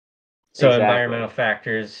environmental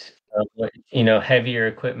factors, heavier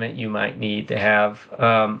equipment you might need to have.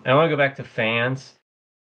 I want to go back to fans,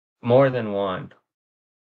 more than one.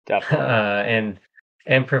 Definitely.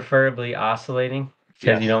 And preferably oscillating,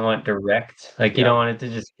 because you don't want direct. Like you don't want it to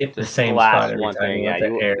just hit the same spot every one time.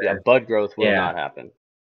 thing. Bud growth will not happen.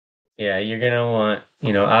 Yeah, you're gonna want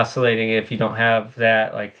oscillating. If you don't have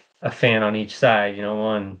that, like a fan on each side,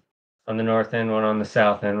 one on the north end, one on the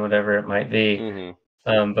south end, whatever it might be.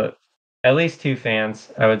 But at least 2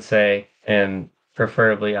 fans, I would say, and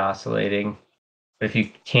preferably oscillating. If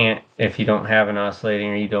you don't have an oscillating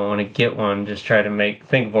or you don't want to get one, just try to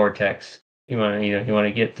think vortex. You want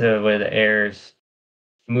to get to where the air is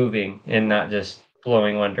moving and not just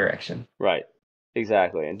blowing one direction. Right.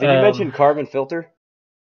 Exactly. And did you mention carbon filter?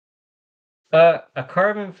 A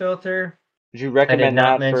carbon filter. Would you recommend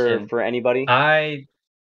that for anybody?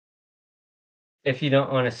 If you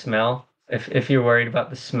don't want to smell, if you're worried about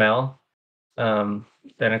the smell, then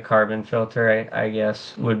a carbon filter, I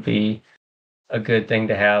guess, would be a good thing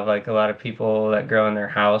to have. Like a lot of people that grow in their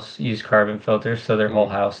house use carbon filters so their whole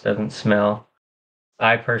house doesn't smell.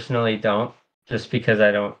 I personally don't, just because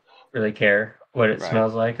I don't really care what it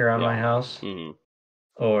smells like around my house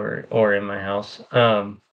or in my house.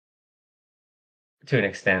 To an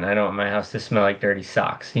extent, I don't want my house to smell like dirty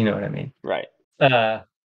socks. You know what I mean? Right.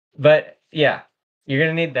 But yeah, you're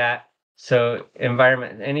gonna need that. So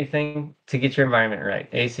anything to get your environment right.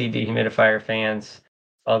 AC, dehumidifier, fans,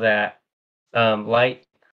 all that. Light.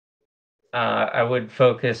 I would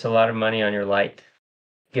focus a lot of money on your light.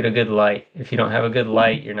 Get a good light. If you don't have a good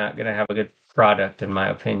light, you're not gonna have a good product, in my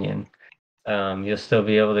opinion. You'll still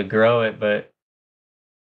be able to grow it, but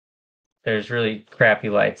there's really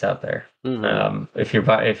crappy lights out there. If your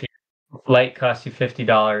light costs you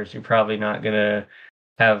 $50, you're probably not gonna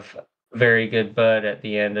have very good bud at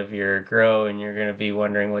the end of your grow, and you're gonna be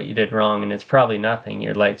wondering what you did wrong, and it's probably nothing.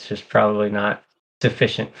 Your light's just probably not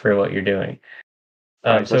sufficient for what you're doing.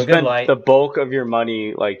 So good light. The bulk of your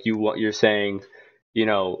money, like you're saying, you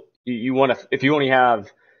want to, if you only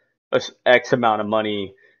have X amount of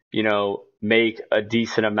money, make a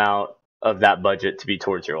decent amount of that budget to be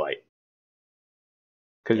towards your light,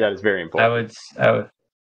 because that is very important.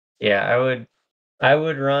 I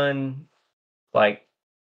would run like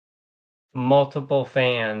multiple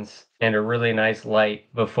fans and a really nice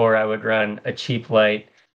light before I would run a cheap light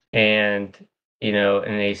and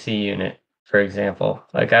an AC unit, for example.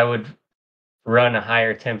 Like I would run a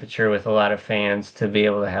higher temperature with a lot of fans to be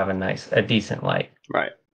able to have a decent light.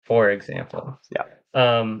 Right. For example. Yeah.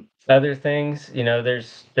 Other things,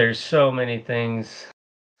 there's so many things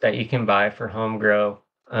that you can buy for home grow.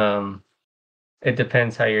 It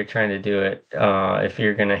depends how you're trying to do it. If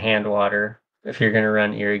you're going to hand water, if you're going to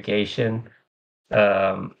run irrigation,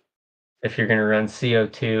 if you're going to run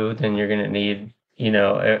CO2, then you're going to need,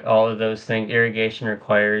 all of those things. Irrigation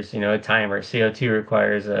requires, a timer. CO2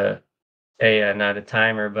 requires not a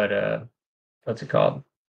timer, but what's it called?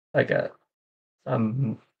 Like help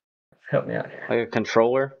me out here. Like a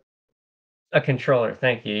controller? A controller,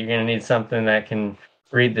 thank you. You're going to need something that can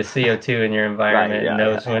read the CO2 in your environment and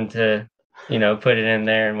knows when to, put it in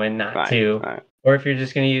there and when not to. Or if you're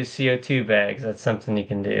just going to use CO2 bags, that's something you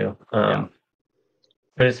can do. Yeah.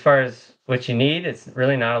 But as far as what you need, it's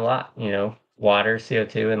really not a lot. Water,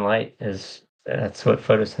 CO2, and light that's what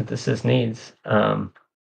photosynthesis needs. Hell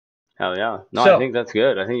yeah. No, I So think that's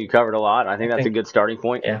good. I think you covered a lot. I I think that's a think, good starting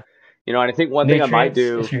point. yeah, And I think one thing I might nutrients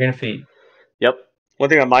do, if you're going to feed. yep. One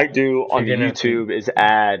thing I might do If on you're the going to feed, YouTube is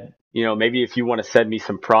add, maybe if you want to send me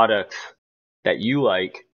some products that you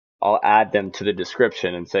like, I'll add them to the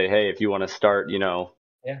description and say, hey, if you want to start, yeah,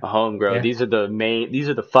 a home grow, yeah, these are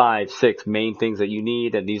the 5, 6 main things that you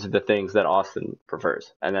need, and these are the things that Austin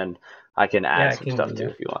prefers. And then I can yeah, add I some can stuff do too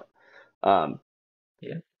that. if you want. Um,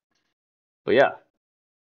 Yeah, but yeah,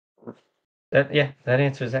 that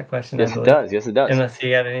answers that question, I yes it believe. does. Yes it does. Unless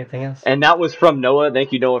you got anything else. And that was from Noah.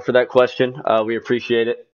 Thank you, Noah, for that question. We appreciate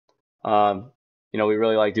it. We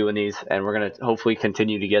really like doing these, and we're gonna hopefully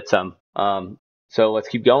continue to get some. So let's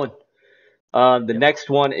keep going. The Yep. next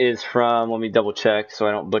one is from. Let me double check so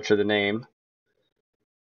I don't butcher the name.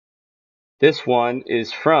 This one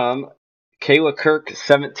is from Kayla Kirk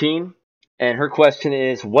 17, and her question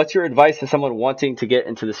is, "What's your advice to someone wanting to get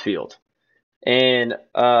into this field?" And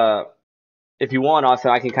if you want,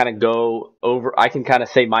 Austin, I can kind of go over. I can kind of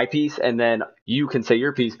say my piece, and then you can say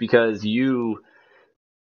your piece because you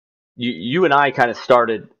and I kind of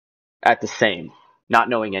started at the same, not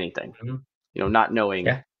knowing anything. Mhm. Not knowing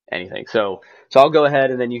Yeah. anything. So I'll go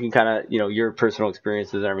ahead, and then you can kind of your personal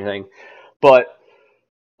experiences and everything. But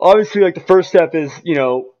obviously, like the first step is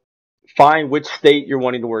find which state you're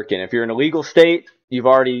wanting to work in. If you're in a legal state, you've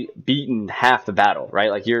already beaten half the battle,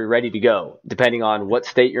 right? Like you're ready to go, depending on what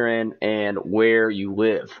state you're in and where you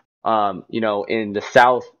live. In the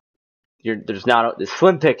South, there's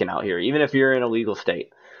slim picking out here, even if you're in a legal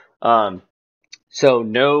state. So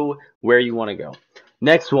know where you want to go.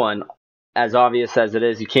 Next one, as obvious as it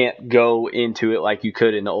is, you can't go into it like you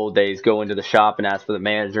could in the old days. Go into the shop and ask for the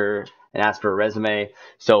manager and ask for a resume.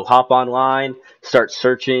 So hop online, start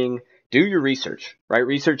searching, do your research, right?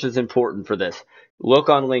 Research is important for this. Look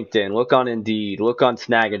on LinkedIn, look on Indeed, look on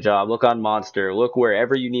Snagajob, look on Monster, look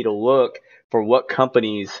wherever you need to look for what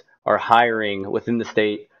companies are hiring within the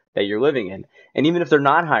state that you're living in. And even if they're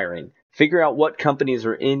not hiring, figure out what companies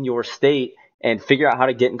are in your state and figure out how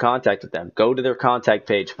to get in contact with them. Go to their contact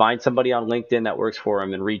page, find somebody on LinkedIn that works for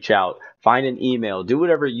them and reach out. Find an email, do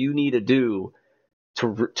whatever you need to do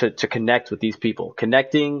to connect with these people.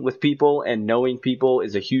 Connecting with people and knowing people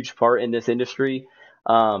is a huge part in this industry,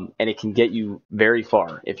 and it can get you very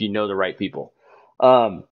far if you know the right people.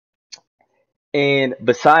 And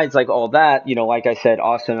besides like all that, like I said,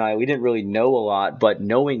 Austin and I, we didn't really know a lot, but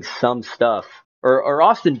knowing some stuff, or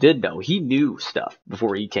Austin did know. He knew stuff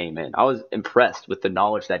before he came in. I was impressed with the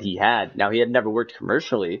knowledge that he had. Now, he had never worked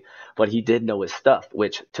commercially, but he did know his stuff,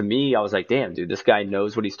 which to me, I was like, damn, dude, this guy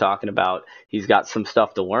knows what he's talking about. He's got some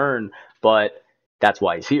stuff to learn, but that's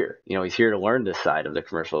why he's here. He's here to learn this side of the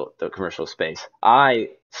commercial space. I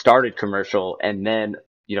started commercial and then,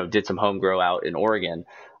 did some home grow out in Oregon.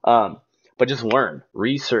 But just learn,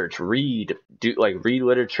 research, read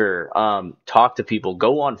literature, talk to people,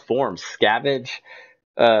 go on forums, scavenge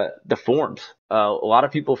the forums. A lot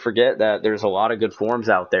of people forget that there's a lot of good forums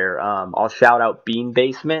out there. I'll shout out Bean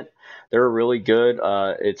Basement. They're really good.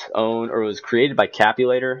 It was created by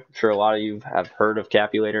Capulator. I'm sure a lot of you have heard of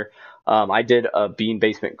Capulator. I did a Bean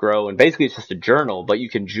Basement Grow, and basically it's just a journal, but you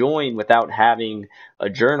can join without having a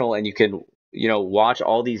journal, and you can watch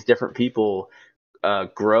all these different people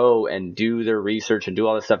grow and do their research and do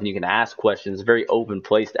all this stuff, and you can ask questions. It's a very open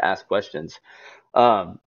place to ask questions.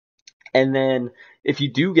 And then if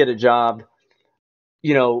you do get a job,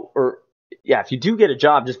 if you do get a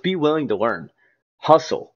job, just be willing to learn,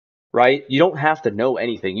 hustle, right? You don't have to know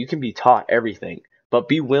anything. You can be taught everything, but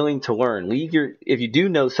be willing to learn. If you do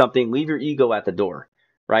know something, leave your ego at the door,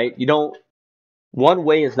 right? One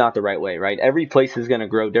way is not the right way, right? Every place is going to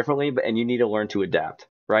grow differently, and you need to learn to adapt,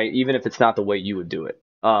 right? Even if it's not the way you would do it.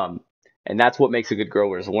 And that's what makes a good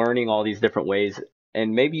grower, is learning all these different ways.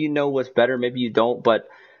 And maybe you know what's better, maybe you don't, but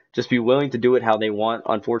just be willing to do it how they want,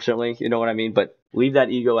 unfortunately. You know what I mean? But leave that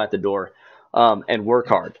ego at the door, and work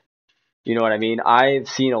hard. You know what I mean? I've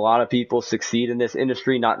seen a lot of people succeed in this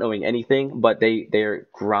industry not knowing anything, but they're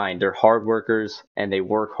grind. They're hard workers and they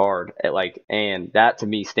work hard and that to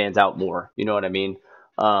me stands out more. You know what I mean?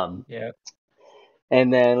 Yeah.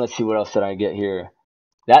 And then let's see, what else did I get here?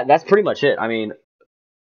 That's pretty much it. I mean,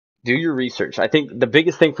 do your research. I think the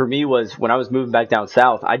biggest thing for me was when I was moving back down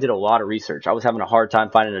south, I did a lot of research. I was having a hard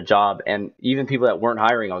time finding a job, and even people that weren't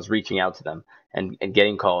hiring, I was reaching out to them and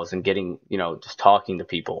getting calls and getting, just talking to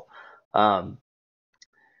people. So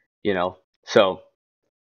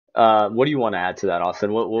what do you want to add to that,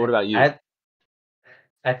 Austin? What about you?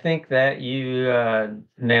 I think that you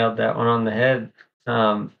nailed that one on the head.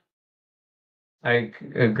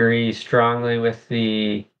 Agree strongly with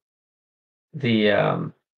the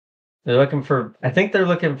they're looking for. I think they're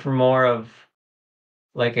looking for more of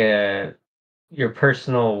like a your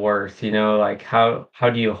personal worth. Like how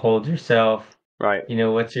do you hold yourself? Right.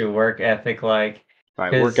 What's your work ethic like?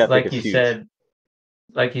 Right. Work Because ethic is huge.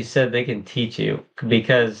 like you said, they can teach you.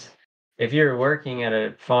 Because if you're working at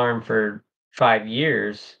a farm for 5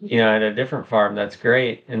 years, at a different farm, that's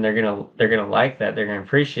great, and they're gonna like that. They're gonna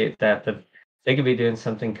appreciate that. But they could be doing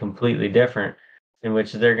something completely different, in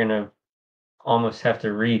which they're gonna almost have to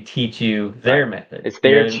reteach you their Right. method. It's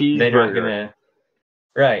their They're not cheeseburger. gonna.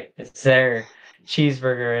 Right. It's their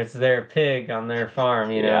cheeseburger. It's their pig on their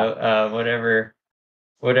farm. Yeah.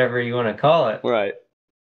 Whatever you want to call it. Right.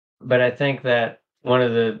 But I think that one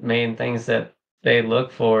of the main things that they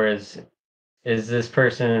look for is this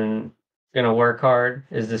person going to work hard?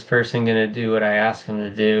 Is this person going to do what I ask them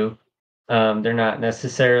to do? They're not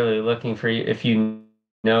necessarily looking for you if you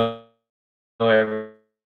know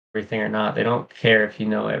everything or not. They don't care if you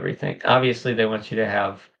know everything. Obviously, they want you to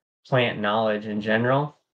have plant knowledge in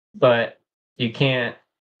general, but you can't,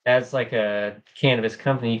 as like a cannabis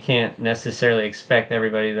company, you can't necessarily expect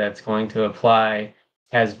everybody that's going to apply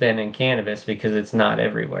has been in cannabis because it's not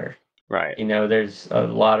everywhere. Right. There's a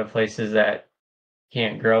lot of places that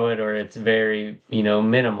can't grow it or it's very,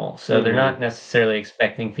 minimal. So they're not necessarily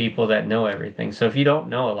expecting people that know everything. So if you don't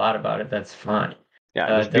know a lot about it, that's fine.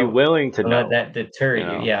 Yeah. Just be Don't willing to don't let know. that deter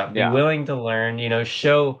you. Yeah, be Yeah. willing to learn,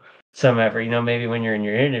 show some effort. Maybe when you're in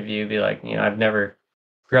your interview, be like, I've never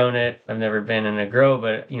grown it. I've never been in a grow,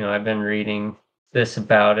 but, I've been reading this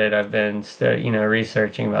about it. I've been,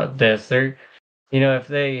 researching about this. If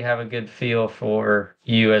they have a good feel for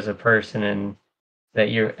you as a person and that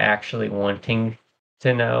you're actually wanting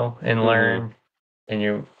to know and learn and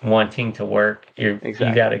you're wanting to work, you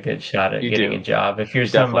got a good shot at getting a job. If you're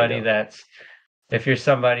somebody that's,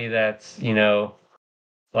 well,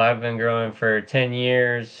 I've been growing for 10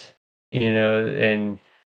 years, and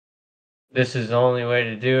this is the only way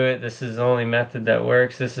to do it. This is the only method that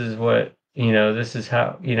works. This is what, this is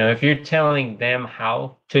how, if you're telling them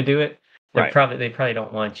how to do it, they probably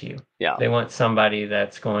don't want you. Yeah. They want somebody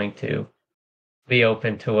that's going to be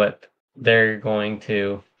open to what they're going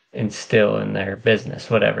to instill in their business,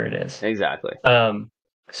 whatever it is. Exactly.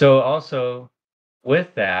 So also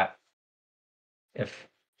with that, if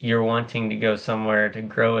you're wanting to go somewhere to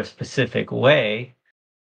grow a specific way,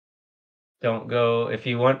 don't go. If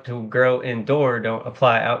you want to grow indoor, don't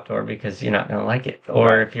apply outdoor because you're not going to like it.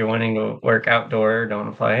 Or if you're wanting to work outdoor, don't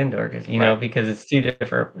apply indoor because because it's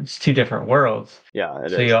two different worlds. Yeah.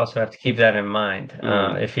 So you also have to keep that in mind.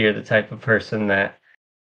 If you're the type of person that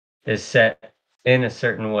is set in a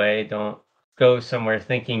certain way, don't go somewhere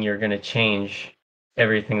thinking you're going to change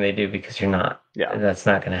everything they do because you're not. Yeah. That's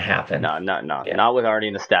not going to happen. No. Not with already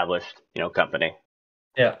an established, company.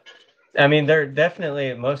 Yeah. I mean, they're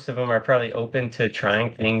definitely, most of them are probably open to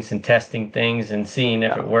trying things and testing things and seeing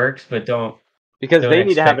if it works, but because they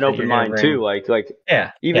need to have an open mind too. Like,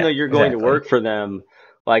 even though you're going to work for them,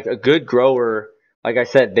 like a good grower, like I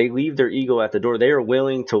said, they leave their ego at the door. They are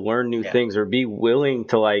willing to learn new things or be willing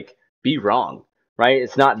to be wrong, right?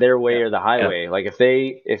 It's not their way or the highway. Like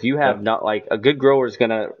if you have not, like, a good grower is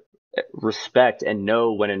going to respect and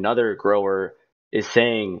know when another grower is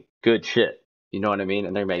saying good shit. You know what I mean?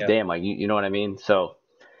 And they're like, damn, like, you know what I mean? So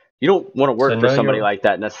you don't want to work for somebody like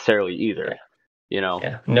that necessarily either.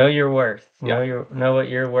 Yeah. Know your worth. Know what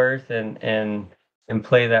you're worth and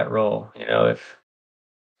play that role.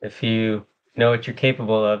 If you know what you're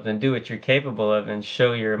capable of, then do what you're capable of and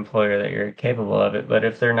show your employer that you're capable of it. But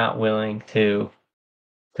if they're not willing to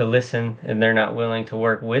listen and they're not willing to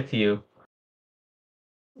work with you,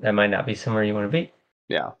 that might not be somewhere you want to be.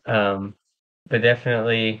 Yeah. But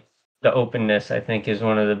definitely the openness, I think, is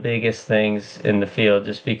one of the biggest things in the field,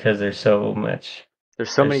 just because there's so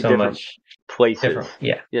many different places.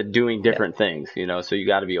 Doing different things, so you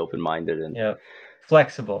got to be open-minded and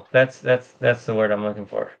flexible. That's the word I'm looking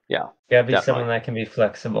for. Yeah. You got to be someone that can be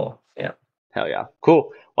flexible. Yeah. Hell yeah. Cool.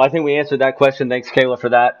 Well, I think we answered that question. Thanks, Kayla, for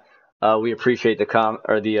that. We appreciate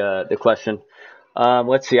the question.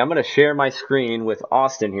 Let's see. I'm going to share my screen with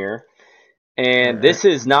Austin here. And this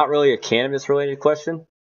is not really a cannabis related question.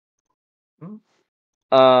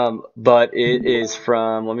 But it is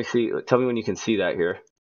from, let me see. Tell me when you can see that here.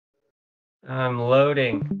 I'm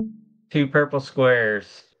loading 2 purple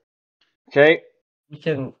squares. Okay.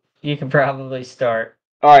 You can probably start.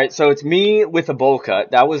 All right. So it's me with a bowl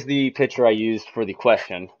cut. That was the picture I used for the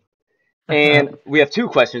question. And we have 2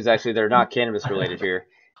 questions actually that are not cannabis related here.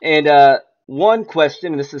 And one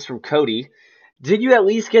question, and this is from Cody. Did you at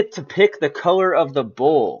least get to pick the color of the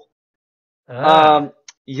bowl?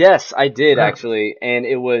 Yes, I did actually, and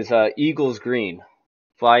it was Eagles green.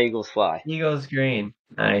 Fly, Eagles, fly. Eagles green.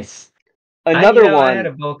 Nice. Another I one. had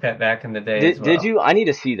a bowl cut back in the day as well. Did you? I need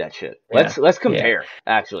to see that shit. Yeah. Let's compare,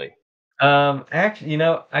 actually. Actually,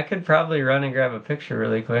 I could probably run and grab a picture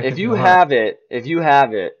really quick. If you have it,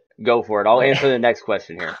 go for it. I'll answer the next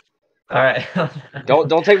question here. All right.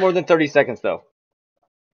 Don't take more than 30 seconds though.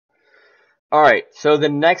 All right. So the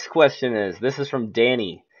next question this is from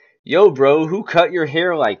Danny. Yo, bro, who cut your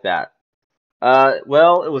hair like that?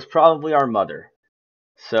 Well, it was probably our mother.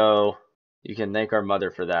 So you can thank our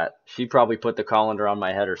mother for that. She probably put the colander on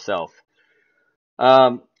my head herself.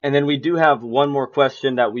 And then we do have one more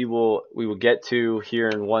question that we will get to here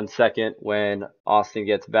in 1 second when Austin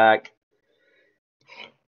gets back.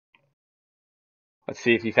 Let's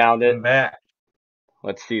see if he found it. I'm back.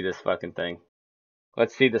 Let's see this fucking thing.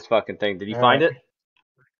 Did you find it?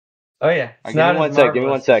 Oh yeah. Give me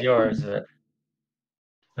 1 sec. Yours.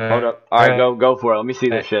 Hold up. All right, go for it. Let me see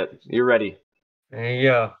this shit. You're ready. There you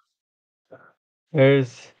go.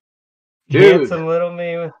 There's Dude. handsome little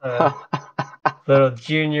me with a little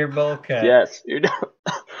junior bowl cut. Yes.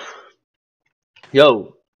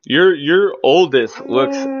 Yo, your oldest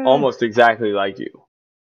looks almost exactly like you.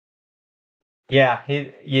 Yeah,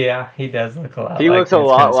 he does look a lot. He looks a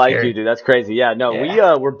lot like you, dude. That's crazy. Yeah, no,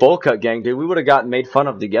 we're bowl cut gang, dude. We would have gotten made fun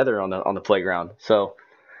of together on the playground. So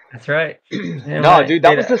that's right. No, dude,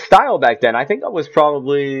 that was the style back then. I think that was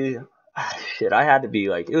probably I had to be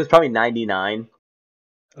like, it was probably 99.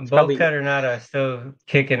 Bowl cut or not, I was still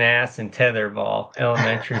kicking ass in tetherball,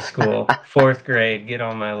 elementary school, 4th grade. Get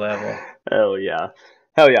on my level. Hell yeah.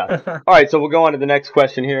 All right, so we'll go on to the next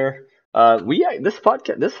question here. This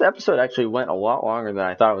episode actually went a lot longer than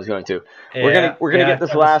I thought it was going to. Yeah, we're gonna get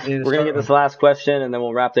this last question, and then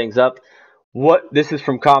we'll wrap things up. This is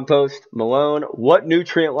from Compost Malone. What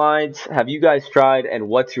nutrient lines have you guys tried, and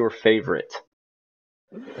what's your favorite?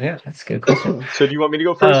 Yeah, that's a good question. So do you want me to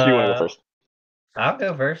go first, or do you want to go first? I'll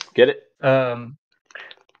go first. Get it?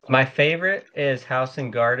 My favorite is House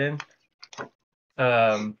and Garden.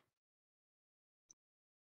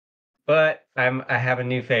 But I have a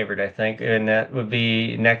new favorite, I think, and that would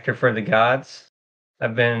be Nectar for the Gods.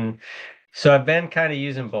 I've been kind of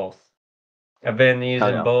using both. I've been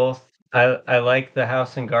using both. I like the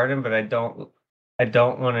House and Garden, but I don't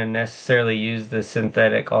want to necessarily use the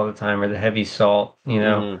synthetic all the time or the heavy salt,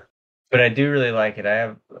 Mm-hmm. But I do really like it.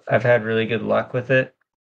 I've had really good luck with it.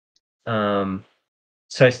 So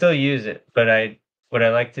I still use it, but what I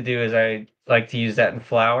like to do is I like to use that in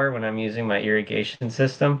flour when I'm using my irrigation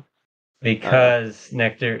system. Because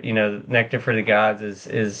Nectar for the Gods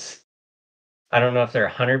is I don't know if they're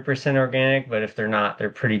 100% organic, but if they're not, they're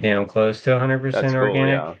pretty damn close to 100% That's cool,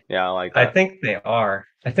 organic. Yeah, I like that. I think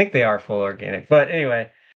they are full organic. But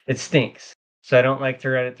anyway, it stinks. So I don't like to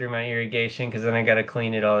run it through my irrigation because then I got to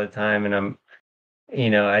clean it all the time, and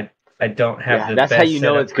I don't have the that's best how you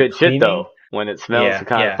know it's good cleaning. shit though, when it smells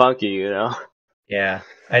kind of funky, Yeah,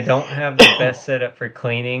 I don't have the best setup for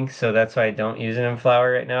cleaning, so that's why I don't use it in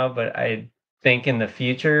flour right now. But I think in the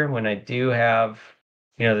future, when I do have,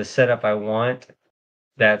 the setup I want,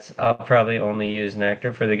 I'll probably only use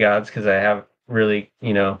Nectar for the Gods because I have really,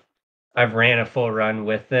 I've ran a full run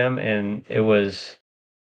with them, and it was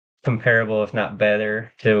comparable, if not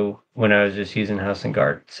better, to when I was just using House and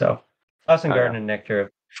Garden. So House and Garden and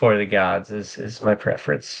Nectar for the Gods is my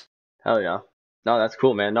preference. Hell yeah. No, that's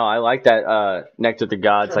cool, man. No, I like that Nectar the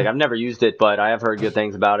Gods. Like, I've never used it, but I have heard good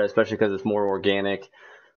things about it, especially because it's more organic.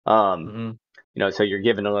 So you're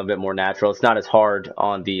giving a little bit more natural. It's not as hard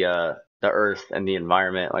on the earth and the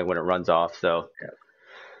environment, like when it runs off. So,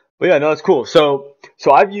 but yeah, no, it's cool. So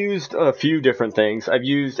I've used a few different things. I've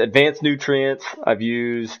used Advanced Nutrients. I've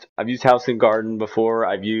used House and Garden before.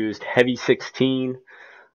 I've used Heavy 16.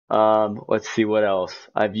 Let's see what else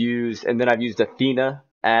I've used, and then I've used Athena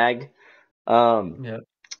Ag. And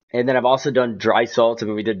then I've also done dry salts. I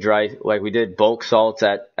mean, we did bulk salts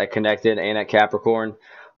at Connected and at Capricorn.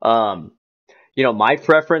 My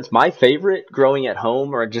preference, my favorite growing at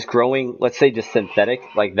home or just growing, let's say just synthetic,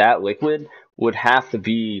 like that liquid would have to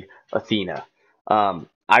be Athena.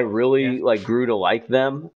 I really grew to like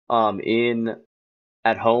them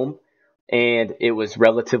at home, and it was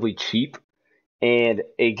relatively cheap, and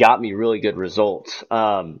it got me really good results.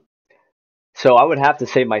 So I would have to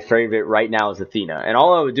say my favorite right now is Athena. And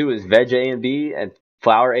all I would do is veg A and B and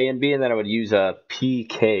flour A and B, and then I would use a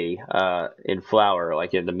PK in flour,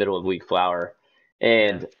 like in the middle of the week flour.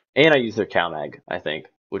 And I used their CalMag, I think,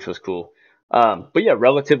 which was cool. But yeah,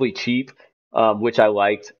 relatively cheap. which I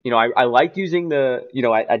liked. I liked using the,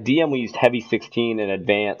 at DM we used Heavy 16 and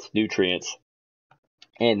Advanced Nutrients,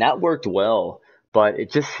 and that worked well, but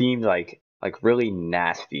it just seemed like really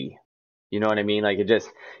nasty. You know what I mean? Like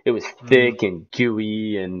it was thick and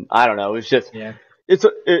gooey, and I don't know. It was just, Yeah.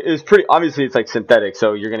 it's pretty, obviously it's like synthetic,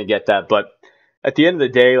 so you're going to get that. But at the end of the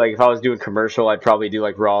day, like if I was doing commercial, I'd probably do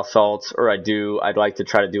like raw salts, or I'd like to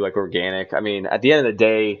try to do like organic. I mean, at the end of the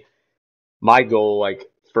day, my goal, like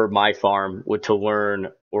for my farm, would to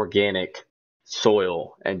learn organic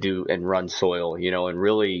soil and run soil, and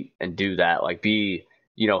really, and do that, like be,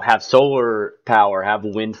 have solar power, have a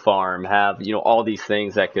wind farm, have, all these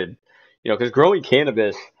things that could, because growing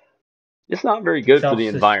cannabis, it's not very good for the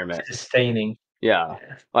environment. Sustaining. Yeah.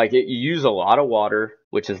 Like you use a lot of water,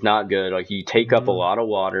 which is not good. Like you take up a lot of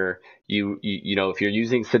water. If you're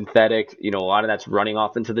using synthetic, a lot of that's running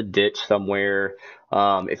off into the ditch somewhere.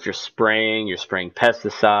 If you're spraying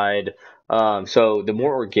pesticide. So the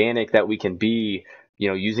more organic that we can be,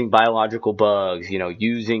 using biological bugs,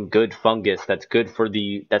 using good fungus that's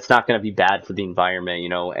not going to be bad for the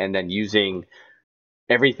environment, and then using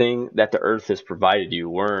everything that the earth has provided you,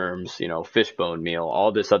 worms, fish bone meal,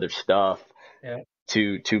 all this other stuff. Yeah.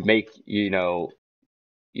 To make,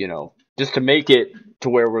 just to make it to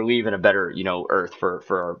where we're leaving a better, earth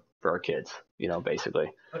for our kids,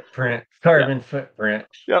 basically. Carbon footprint.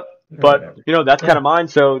 Yep. But, that's kind of mine.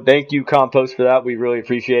 So thank you, Compost, for that. We really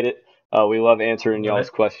appreciate it. We love answering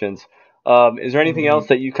y'all's questions. Is there anything else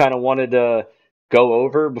that you kind of wanted to go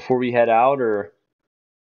over before we head out, or?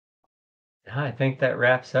 I think that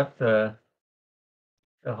wraps up the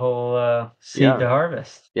whole seed to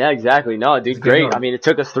harvest. Yeah, exactly. No, dude, great. I mean, it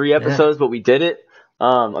took us 3 episodes, but we did it.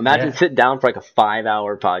 Imagine sitting down for like a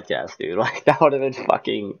 5-hour podcast, dude. Like that would have been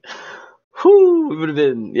fucking. Whoo! It would have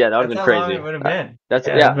been. Yeah, that would have been crazy. How long it would have been.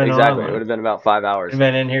 Exactly. It would have been about 5 hours. I've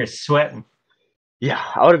been in here sweating. Yeah,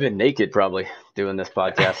 I would have been naked probably doing this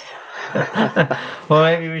podcast. Well,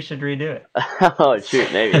 maybe we should redo it. Oh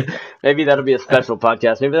shoot, maybe that'll be a special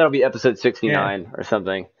podcast. Maybe that'll be episode 69 or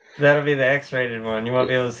something. That'll be the X-rated one. You won't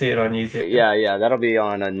be able to see it on YouTube. Yeah, that'll be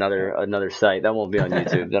on another site. That won't be on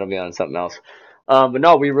YouTube. That'll be on something else. But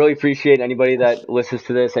no, we really appreciate anybody that listens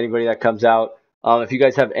to this, anybody that comes out. If you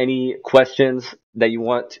guys have any questions that you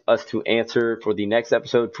want us to answer for the next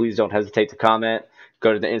episode, please don't hesitate to comment.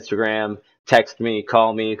 Go to the Instagram, text me,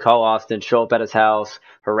 call Austin, show up at his house,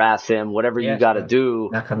 harass him, whatever you got to do.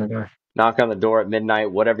 Knock on the door at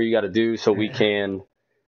midnight, whatever you got to do so we can,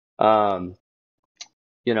 do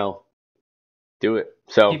it.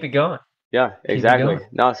 So keep it going. Yeah, exactly.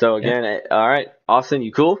 No, so again, all right, Austin,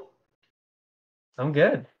 you cool? I'm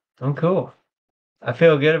good. I'm cool. I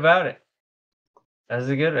feel good about it.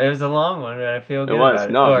 It was a long one, but I feel good about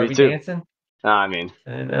it. No, are me we too. Dancing? I mean,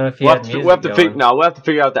 I don't know if you we'll have to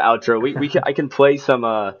figure out the outro. I can play some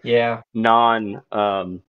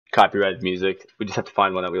non copyrighted music. We just have to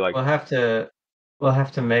find one that we like. We'll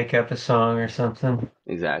have to make up a song or something.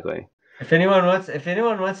 Exactly. If anyone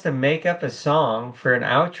wants to make up a song for an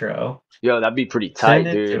outro, that'd be pretty tight,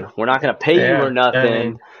 dude. We're not gonna pay you or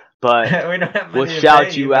nothing, but we'll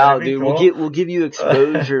shout you out, dude. Cool. We'll give you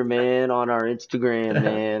exposure, man, on our Instagram,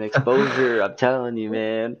 man. Exposure, I'm telling you,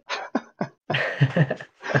 man.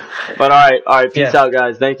 But all right, peace out,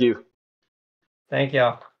 guys. Thank you. Thank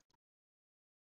y'all.